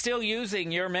 because I'm still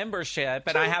using your membership,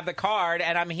 and I have the card,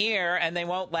 and I'm here, and they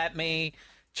won't let me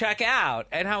check out.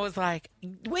 And I was like,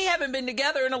 we haven't been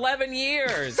together in 11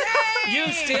 years.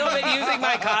 You've still been using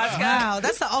my Costco? Wow,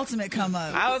 that's the ultimate come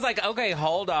up. I was like, okay,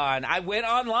 hold on. I went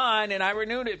online and I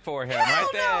renewed it for him right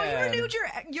there. You renewed your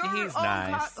He's own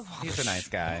nice. He's a nice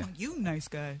guy. You nice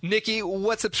guy. Nikki,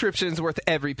 what subscription is worth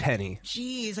every penny?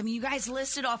 Jeez, I mean, you guys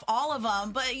listed off all of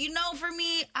them, but for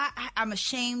me, I'm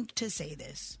ashamed to say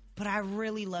this, but I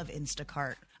really love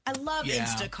Instacart. I love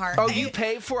Instacart. Oh, you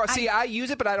pay for it? See, I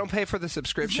use it, but I don't pay for the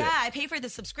subscription. Yeah, I pay for the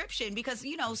subscription because,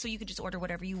 so you could just order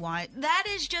whatever you want. That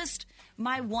is just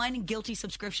my one guilty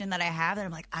subscription that I have that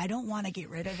I'm like, I don't want to get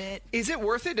rid of it. Is it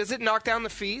worth it? Does it knock down the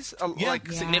fees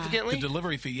significantly? The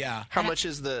delivery fee, yeah. How much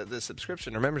is the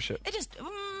subscription or membership? It just,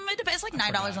 it depends. It's like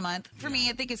 $9 a month. For me,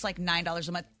 I think it's like $9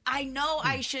 a month. I know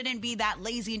I shouldn't be that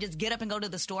lazy and just get up and go to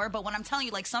the store, but when I'm telling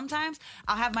you, like sometimes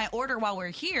I'll have my order while we're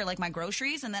here, like my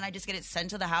groceries, and then I just get it sent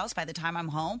to the house by the time I'm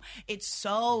home. It's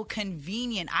so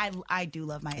convenient. I do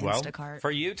love my Instacart.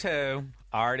 For you two,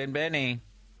 Art and Benny,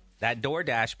 that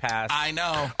DoorDash pass. I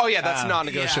know. Oh, yeah, that's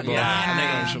non-negotiable.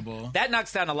 Non-negotiable. That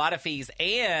knocks down a lot of fees.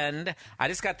 And I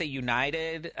just got the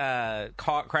United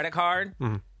credit card.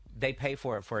 They pay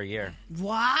for it for a year.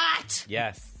 What?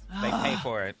 Yes. They pay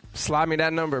for it. Slide me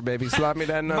that number, baby. Slide me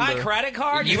that number. My credit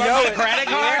card? You You want know my it. credit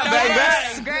card Yeah, number?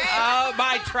 Yes, great. Oh,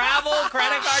 my travel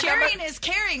credit card Sharing number? is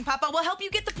caring, Papa. We'll help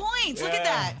you get the points. Look at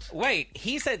that. Wait,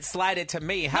 he said slide it to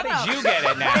me. How No. did you get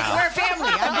it now? We're a family.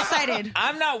 I've decided.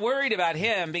 I'm not worried about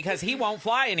him because he won't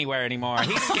fly anywhere anymore.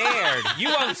 He's scared. You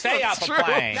won't stay off a true.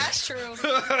 plane. That's true.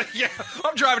 Yeah,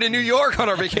 I'm driving to New York on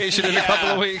our vacation in a couple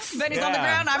of weeks. Benny's on the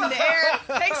Yeah. ground. I'm in the air.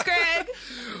 Thanks, Greg.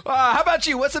 How about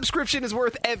you? What subscription is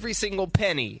worth every single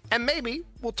penny? And maybe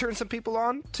we'll turn some people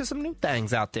on to some new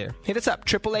things out there. Hit us up,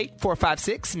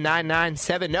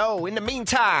 888-456-9970. In the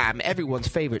meantime, everyone's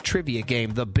favorite trivia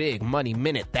game, the Big Money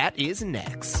Minute. That is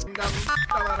next.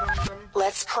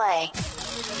 Let's play.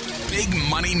 Big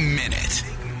Money Minute.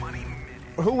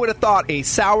 Who would have thought a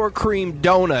sour cream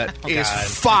donut is God.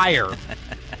 fire?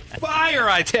 Fire,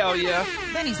 I tell you.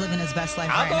 Benny's living his best life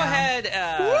I'll right go now.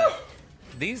 ahead.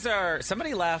 These are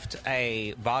somebody left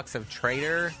a box of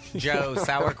Trader Joe's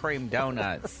sour cream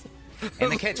donuts in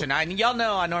the kitchen. Y'all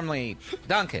know I normally eat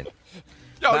Dunkin'.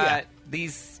 Oh, but yeah.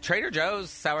 these Trader Joe's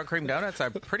sour cream donuts are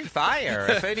pretty fire.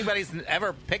 If anybody's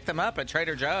ever picked them up at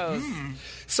Trader Joe's,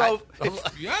 So,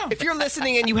 if you're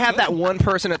listening and you have that one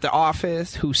person at the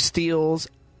office who steals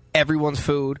everyone's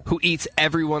food, who eats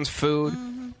everyone's food,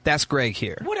 that's Greg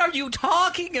here. what are you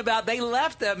talking about? They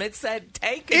left them. It said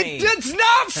take me. It does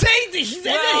not say that. He said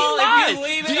Well, that if he you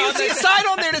leave lies. it Do you on see the- a sign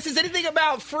on there that says anything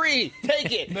about free?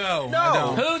 Take it. No, No. I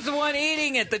don't. Who's the one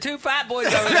eating it? The two fat boys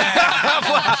over there.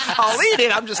 I'll eat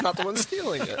it. I'm just not the one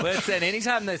stealing it. Listen,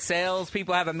 anytime the sales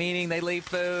people have a meeting, they leave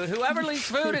food. Whoever leaves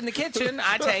food in the kitchen,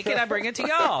 I take it, I bring it to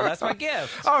y'all. That's my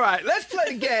gift. All right, let's play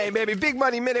the game, baby. Big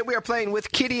Money Minute. We are playing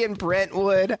with Kitty and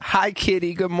Brentwood. Hi,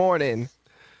 Kitty. Good morning.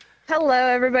 Hello,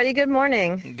 everybody. Good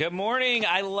morning. Good morning.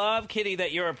 I love, Kitty,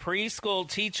 that you're a preschool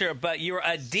teacher, but you're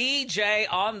a DJ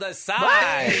on the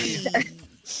side.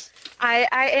 I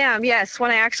am, yes. When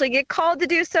I actually get called to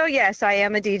do so, yes, I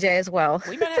am a DJ as well.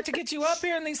 We might have to get you up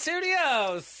here in these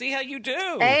studios. See how you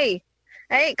do. Hey,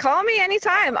 call me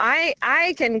anytime.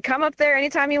 I can come up there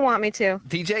anytime you want me to.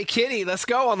 DJ Kitty, let's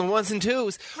go on the ones and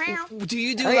twos. Do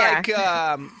you do Oh,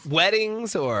 yeah. like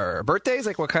weddings or birthdays?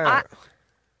 Like what kind of?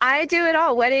 I do it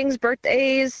all. Weddings,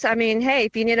 birthdays. I mean, hey,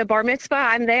 if you need a bar mitzvah,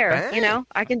 I'm there. Hey. You know,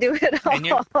 I can do it all.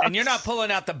 And you're not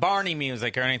pulling out the Barney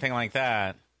music or anything like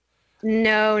that.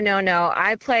 No.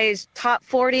 I play top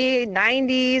 40,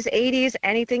 90s, 80s,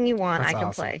 anything you want, That's I can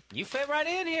awesome. play. You fit right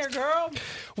in here, girl.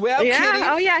 Well, Yeah. Kitty,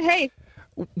 Oh, yeah. Hey.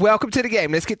 welcome to the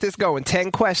game. Let's get this going.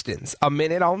 10 questions, a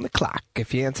minute on the clock.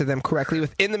 If you answer them correctly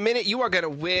within the minute, you are going to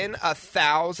win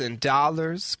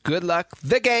 $1,000. Good luck.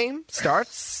 The game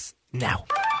starts now.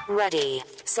 Ready,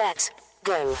 set,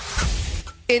 go.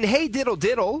 In Hey Diddle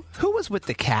Diddle, who was with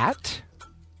the cat?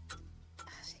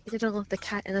 Diddle, the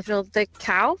cat in the field, the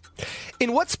cow,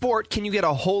 In what sport can you get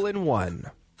a hole-in-one?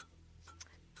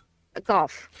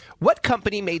 golf, What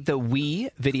company made the Wii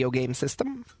video game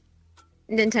system?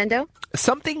 Nintendo,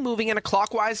 Something moving in a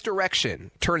clockwise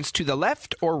direction turns to the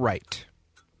left or right.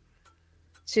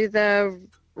 to the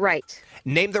right,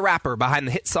 Name the rapper behind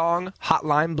the hit song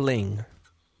Hotline Bling.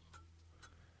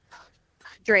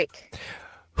 Drake,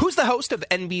 Who's the host of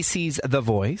NBC's The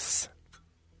Voice?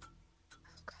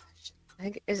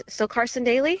 is it still Carson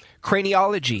Daly?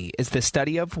 Craniology is the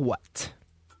study of what?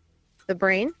 The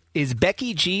brain, Is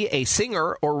Becky G a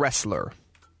singer or wrestler?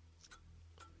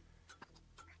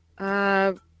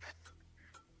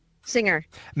 singer,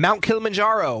 Mount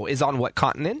Kilimanjaro is on what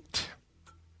continent?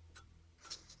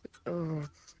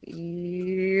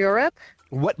 Europe,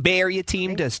 What Bay Area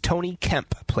team does Tony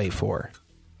Kemp play for?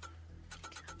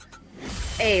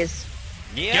 A's,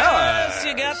 Yes,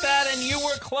 you got that, and you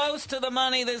were close to the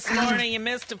money this morning. You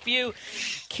missed a few,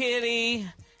 Kitty.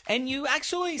 And you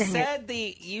actually said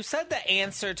the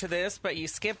answer to this, but you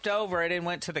skipped over it and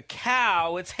went to the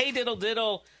cow. It's Hey Diddle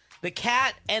Diddle, the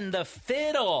cat and the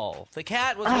fiddle. The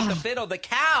cat was with the fiddle. The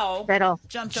cow fiddle,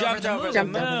 Jumped jumped over over the the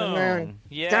moon. Jumped over the moon.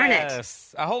 Yes. Darn it.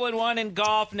 A hole-in-one in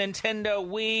golf, Nintendo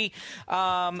Wii.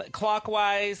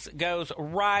 Clockwise goes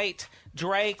right.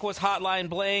 Drake was Hotline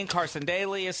Bling. Carson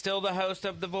Daly is still the host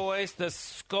of The Voice. The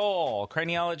skull.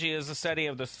 Craniology is the study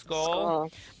of the skull.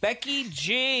 Becky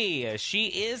G. She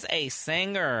is a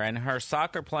singer, and her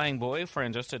soccer-playing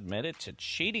boyfriend just admitted to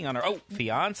cheating on her. Oh,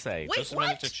 fiance. Wait, just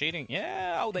admitted what? to cheating.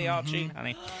 Yeah. Oh, they all cheat,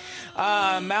 honey.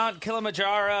 Mount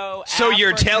Kilimanjaro. So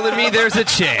you're Africa. telling me there's a No,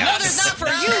 there's chance? not for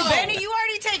you, Benny. You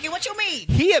already take it. What you mean?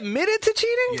 He admitted to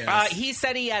cheating? Yes. He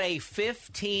said he had a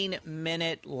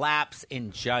 15-minute lapse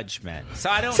in judgment.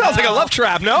 So I don't Sounds know. like a love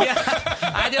trap, no?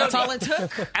 I don't That's all it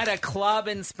took. At a club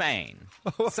in Spain.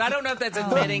 So I don't know if that's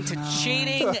admitting to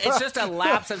cheating. It's just a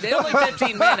lapse of only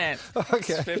 15 minutes.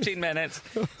 Okay. It's 15 minutes.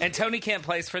 And Tony Kemp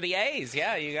plays for the A's.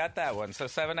 Yeah, you got that one. So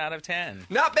 7 out of 10.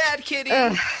 Not bad, Kitty.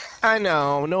 I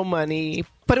know, no money.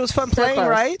 But it was fun playing, close.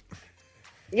 right?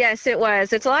 Yes, it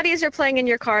was. It's a lot easier playing in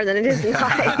your car than it is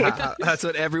live. That's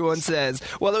what everyone says.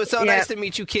 Well, it was so nice to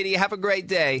meet you, Kitty. Have a great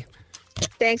day.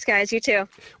 Thanks, guys. You too.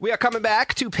 We are coming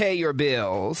back to pay your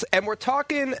bills, and we're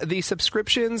talking the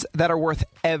subscriptions that are worth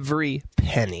every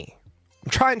penny.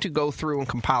 I'm trying to go through and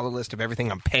compile a list of everything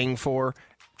I'm paying for,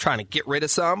 trying to get rid of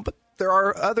some, but there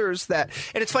are others that,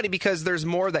 and it's funny because there's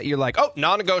more that you're like, oh,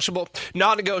 non-negotiable,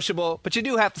 but you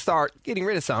do have to start getting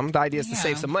rid of some. The idea is to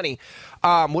save some money.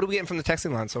 What are we getting from the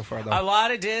texting line so far, though? A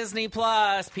lot of Disney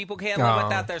Plus. People can't live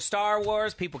without their Star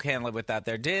Wars. People can't live without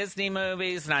their Disney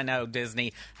movies. And I know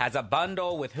Disney has a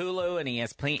bundle with Hulu and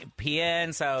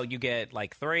ESPN, so you get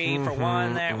like 3 for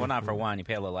one there. Well, not for one. You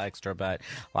pay a little extra, but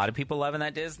a lot of people loving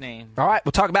that Disney. All right,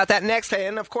 we'll talk about that next,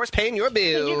 and of course, paying your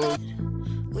bills.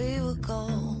 We were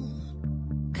gold,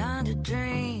 kind of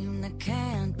dream that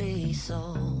can't be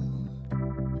sold.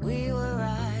 We were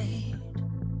right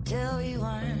till we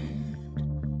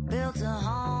weren't. Built a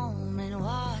home and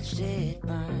watched it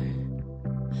burn.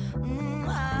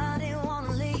 I didn't want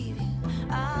to leave you,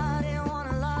 I didn't want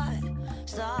to lie.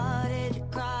 Started to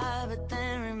cry, but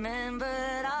then remembered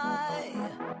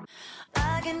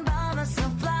I can buy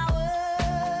myself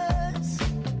flowers,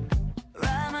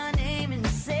 write my name in the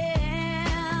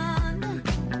sand,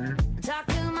 talk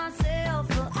to myself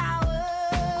for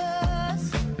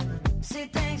hours, see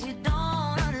things you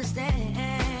don't understand.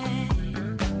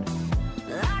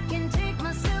 I can take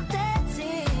myself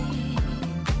dancing,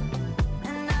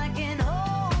 and I can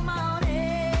hold my own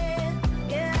head.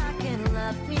 Yeah, I can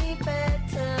love me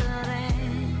better than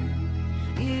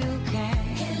you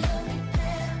can. Can love me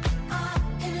better, I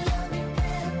can love me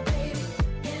better, baby.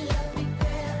 Can love me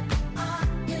better, I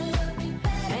can love me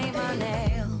better. Paint my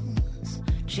nails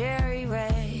cherry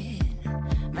red,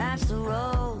 match the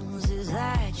roses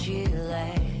that you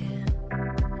laid.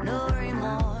 No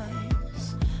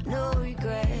remorse, no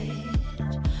regret.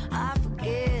 I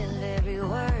forgive every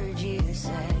word you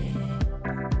say.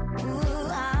 Ooh,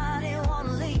 I didn't want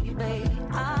to leave you, baby.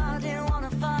 I didn't want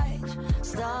to fight.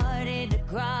 Started to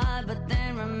cry, but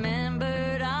then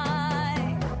remembered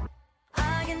I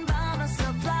can buy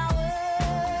myself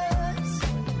flowers,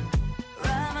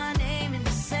 write my name in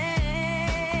the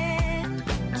sand,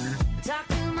 talk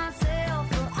to myself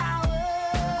for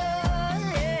hours,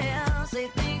 yeah, say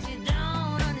things you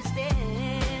don't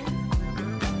understand.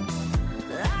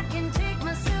 I can take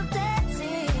myself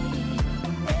dancing,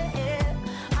 yeah,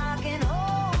 I can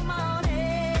hold my own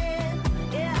head,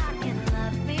 yeah, I can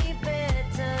love me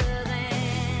better than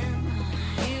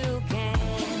you can.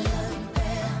 Love me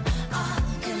better, I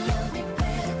can love me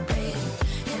better, baby.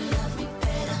 Can love me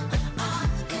better, I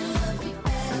can love me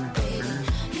better, baby.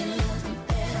 Can love me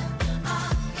better, I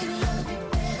can love me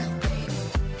better, baby.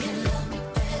 Can love me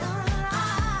better,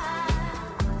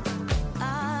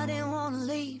 I didn't want to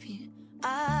leave you,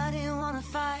 I didn't want to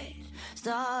fight.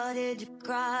 Started to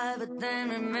cry, but then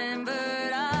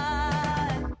remembered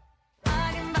I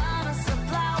can buy myself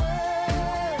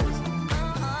flowers,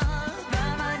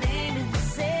 write my name in the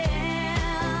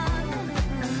sand,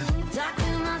 talk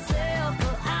to myself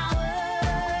for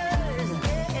hours,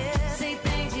 say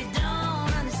things you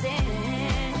don't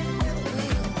understand.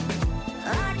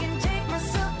 I can take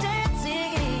myself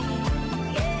dancing,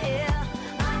 yeah,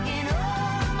 I can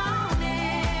hold my own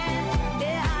hand,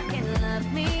 yeah, I can love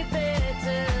me better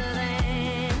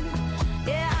than,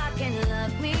 yeah, I can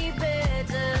love me better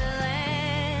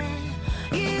than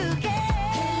you can.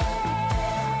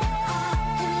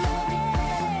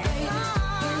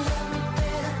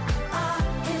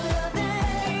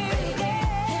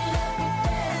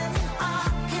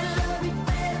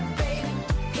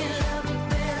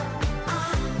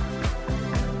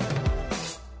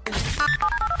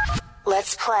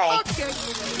 Let's play.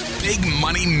 Big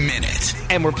Money Minute.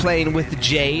 And we're playing with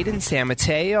Jade and San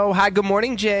Mateo. Hi, good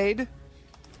morning, Jade.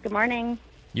 Good morning.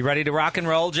 You ready to rock and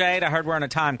roll, Jade? I heard we're on a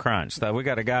time crunch, so we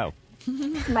got to go.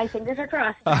 My fingers are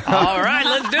crossed. All right,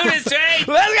 let's do this, Jade.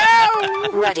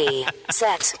 Let's go! Ready,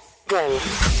 set, go.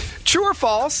 True or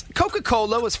false,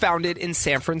 Coca-Cola was founded in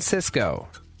San Francisco.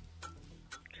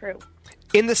 True.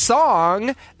 In the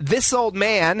song, This Old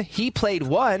Man, he played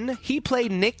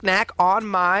Knick Knack on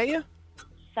My...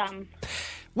 Some.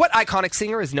 What iconic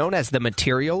singer is known as the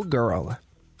Material Girl?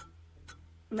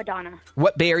 Madonna.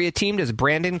 What Bay Area team does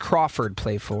Brandon Crawford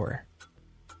play for?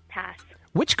 Pass.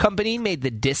 Which company made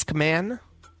the Discman?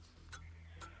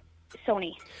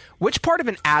 Sony. Which part of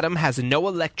an atom has no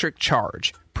electric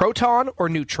charge? Proton or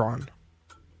neutron?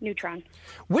 Neutron.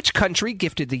 Which country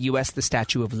gifted the U.S. the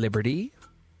Statue of Liberty?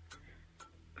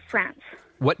 France.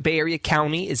 What Bay Area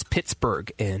county is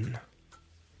Pittsburgh in?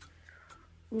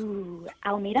 Ooh,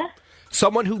 Alameda.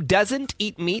 Someone who doesn't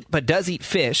eat meat but does eat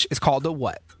fish is called a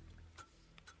what?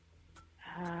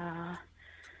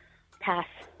 Pass.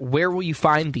 Where will you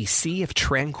find the Sea of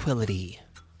Tranquility?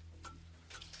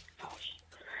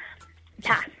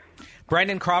 Pass.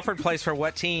 Brandon Crawford plays for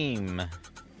what team?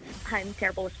 I'm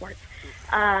terrible with sports.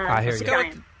 I hear you.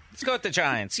 Giants. Let's go with the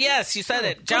Giants. Yes, you said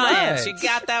it. Giants. You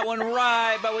got that one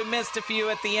right, but we missed a few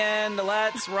at the end.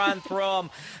 Let's run through them.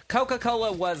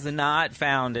 Coca-Cola was not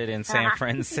founded in San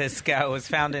Francisco. It was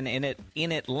founded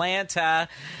in Atlanta.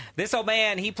 This old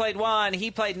man, he played one. He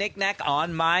played Knick-Knack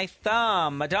on My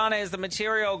Thumb. Madonna is the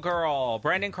Material Girl.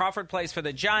 Brandon Crawford plays for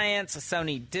the Giants.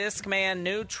 Sony Discman.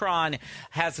 Neutron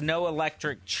has no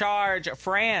electric charge.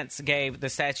 France gave the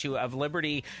Statue of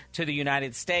Liberty to the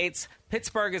United States.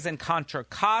 Pittsburgh is in Contra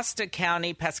Costa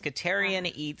County.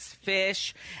 Pescatarian eats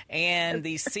fish. And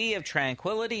the Sea of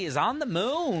Tranquility is on the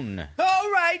moon.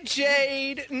 All right,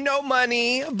 Jade. No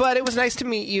money, but it was nice to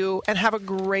meet you, and have a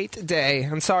great day.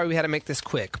 I'm sorry we had to make this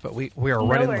quick, but we are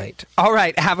running worries. late. All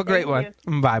right, have a great Thank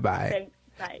one. Bye-bye. Thanks.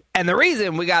 Bye. And the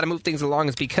reason we got to move things along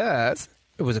is because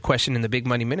it was a question in the Big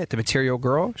Money Minute. The Material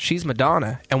Girl, she's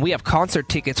Madonna, and we have concert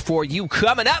tickets for you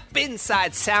coming up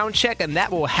inside Soundcheck, and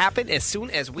that will happen as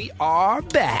soon as we are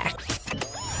back.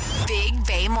 Big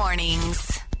Bay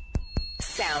Mornings.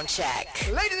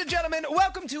 Soundcheck. Ladies and gentlemen,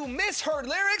 welcome to Misheard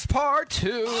Lyrics Part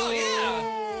 2.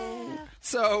 Oh, yeah.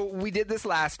 So we did this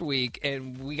last week,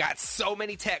 and we got so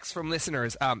many texts from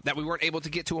listeners that we weren't able to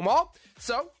get to them all.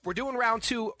 So we're doing round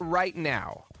 2 right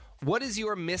now. What is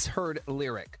your misheard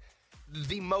lyric?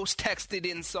 The most texted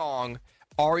in song,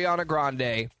 Ariana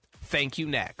Grande, Thank You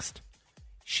Next.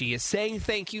 She is saying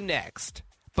thank you next,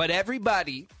 but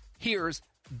everybody hears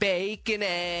bacon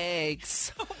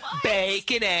eggs.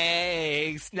 Bacon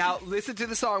eggs. Now listen to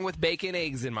the song with bacon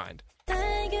eggs in mind.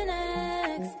 Bacon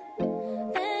eggs.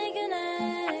 Bacon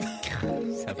eggs.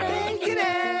 Bacon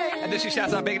eggs. And then she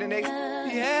shouts out bacon and eggs.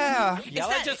 Yeah. Y'all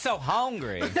are just so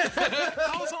hungry.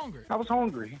 I was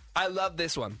hungry. I love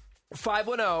this one.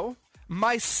 510.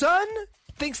 My son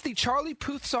thinks the Charlie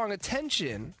Puth song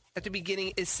Attention at the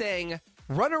beginning is saying,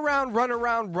 run around, run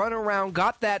around, run around,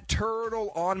 got that turtle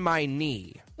on my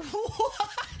knee. Oh,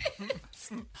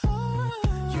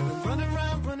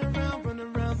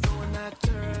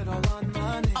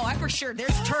 I for sure.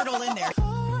 There's turtle in there.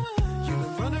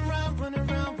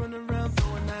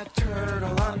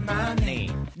 Turtle on my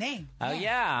knee. Name. Oh,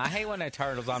 yeah. I hate when a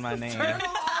turtle's on my knee. Turtle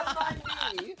on my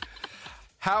knee.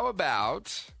 How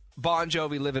about Bon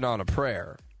Jovi, Living on a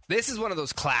Prayer? This is one of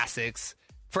those classics.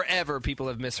 Forever people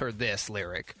have misheard this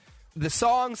lyric. The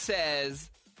song says,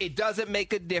 it doesn't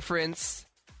make a difference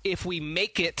if we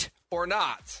make it or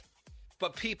not.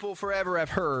 But people forever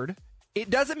have heard, it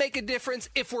doesn't make a difference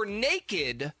if we're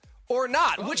naked or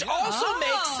not, which also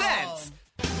makes sense.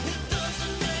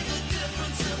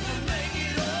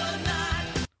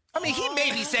 I mean, he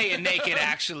may be saying naked,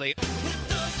 actually.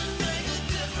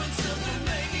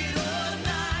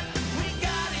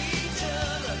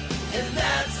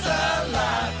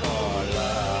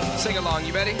 Sing along,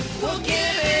 you ready? We'll give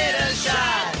it a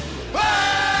shot. Whoa,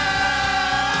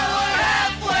 we're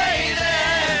halfway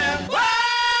there.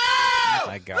 Whoa, Oh,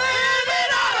 my God.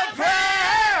 living on a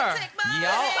prayer.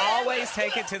 Y'all always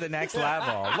take it to the next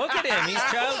level. Look at him. He's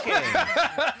choking.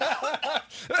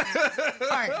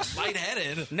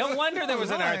 Lightheaded. No wonder there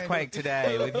was an earthquake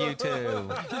today with you two.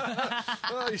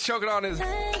 Oh, he's choking on his...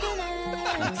 Bacon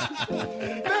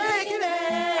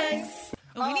eggs.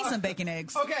 Oh, we need some bacon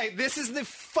eggs. Okay, this is the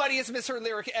funniest misheard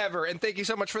lyric ever, and thank you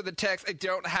so much for the text. I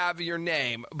don't have your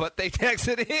name, but they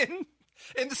texted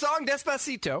in the song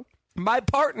Despacito. My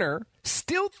partner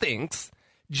still thinks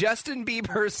Justin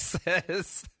Bieber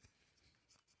says...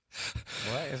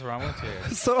 What is wrong with you?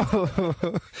 So,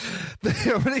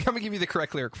 I'm going to give you the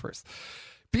correct lyric first.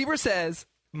 Bieber says,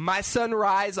 my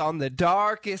sunrise on the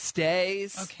darkest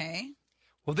days. Okay.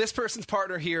 Well, this person's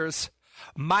partner hears,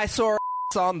 my sore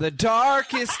on the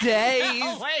darkest days.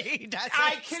 Wait,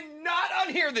 I cannot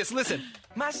unhear this. Listen.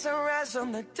 My sunrise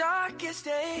on the darkest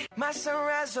day. My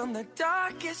sunrise on the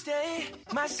darkest day.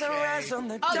 My sunrise on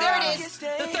the Oh, there it is. darkest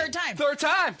day. The third time. Third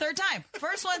time. Third time.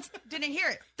 First one didn't hear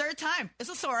it. Third time. It's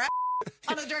a sore ass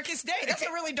on the darkest day. That's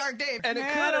a really dark day. And it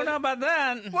I don't know about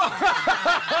that.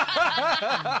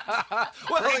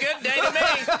 Pretty good day to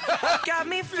me. Got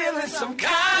me feeling some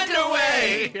kind of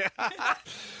way.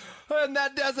 And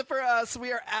that does it for us.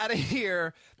 We are out of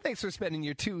here. Thanks for spending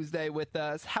your Tuesday with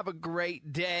us. Have a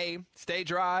great day. Stay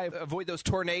dry. Avoid those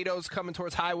tornadoes coming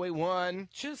towards Highway 1.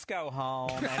 Just go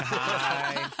home and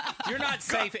hide. You're not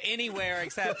safe anywhere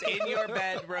except in your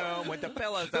bedroom with the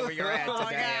pillows over your head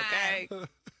today, okay?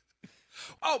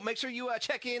 Oh, make sure you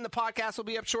check in. The podcast will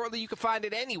be up shortly. You can find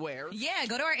it anywhere. Yeah,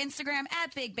 go to our Instagram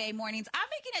at Big Bay Mornings. I'm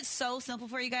making it so simple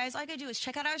for you guys. All you got to do is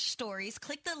check out our stories,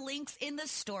 click the links in the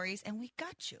stories, and we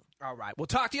got you. All right. We'll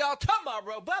talk to y'all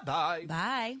tomorrow. Bye-bye.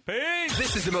 Bye. Peace.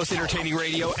 This is the most entertaining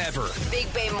radio ever.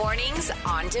 Big Bay Mornings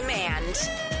on demand.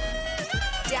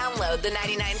 Download the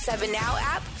 99.7 Now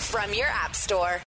app from your app store.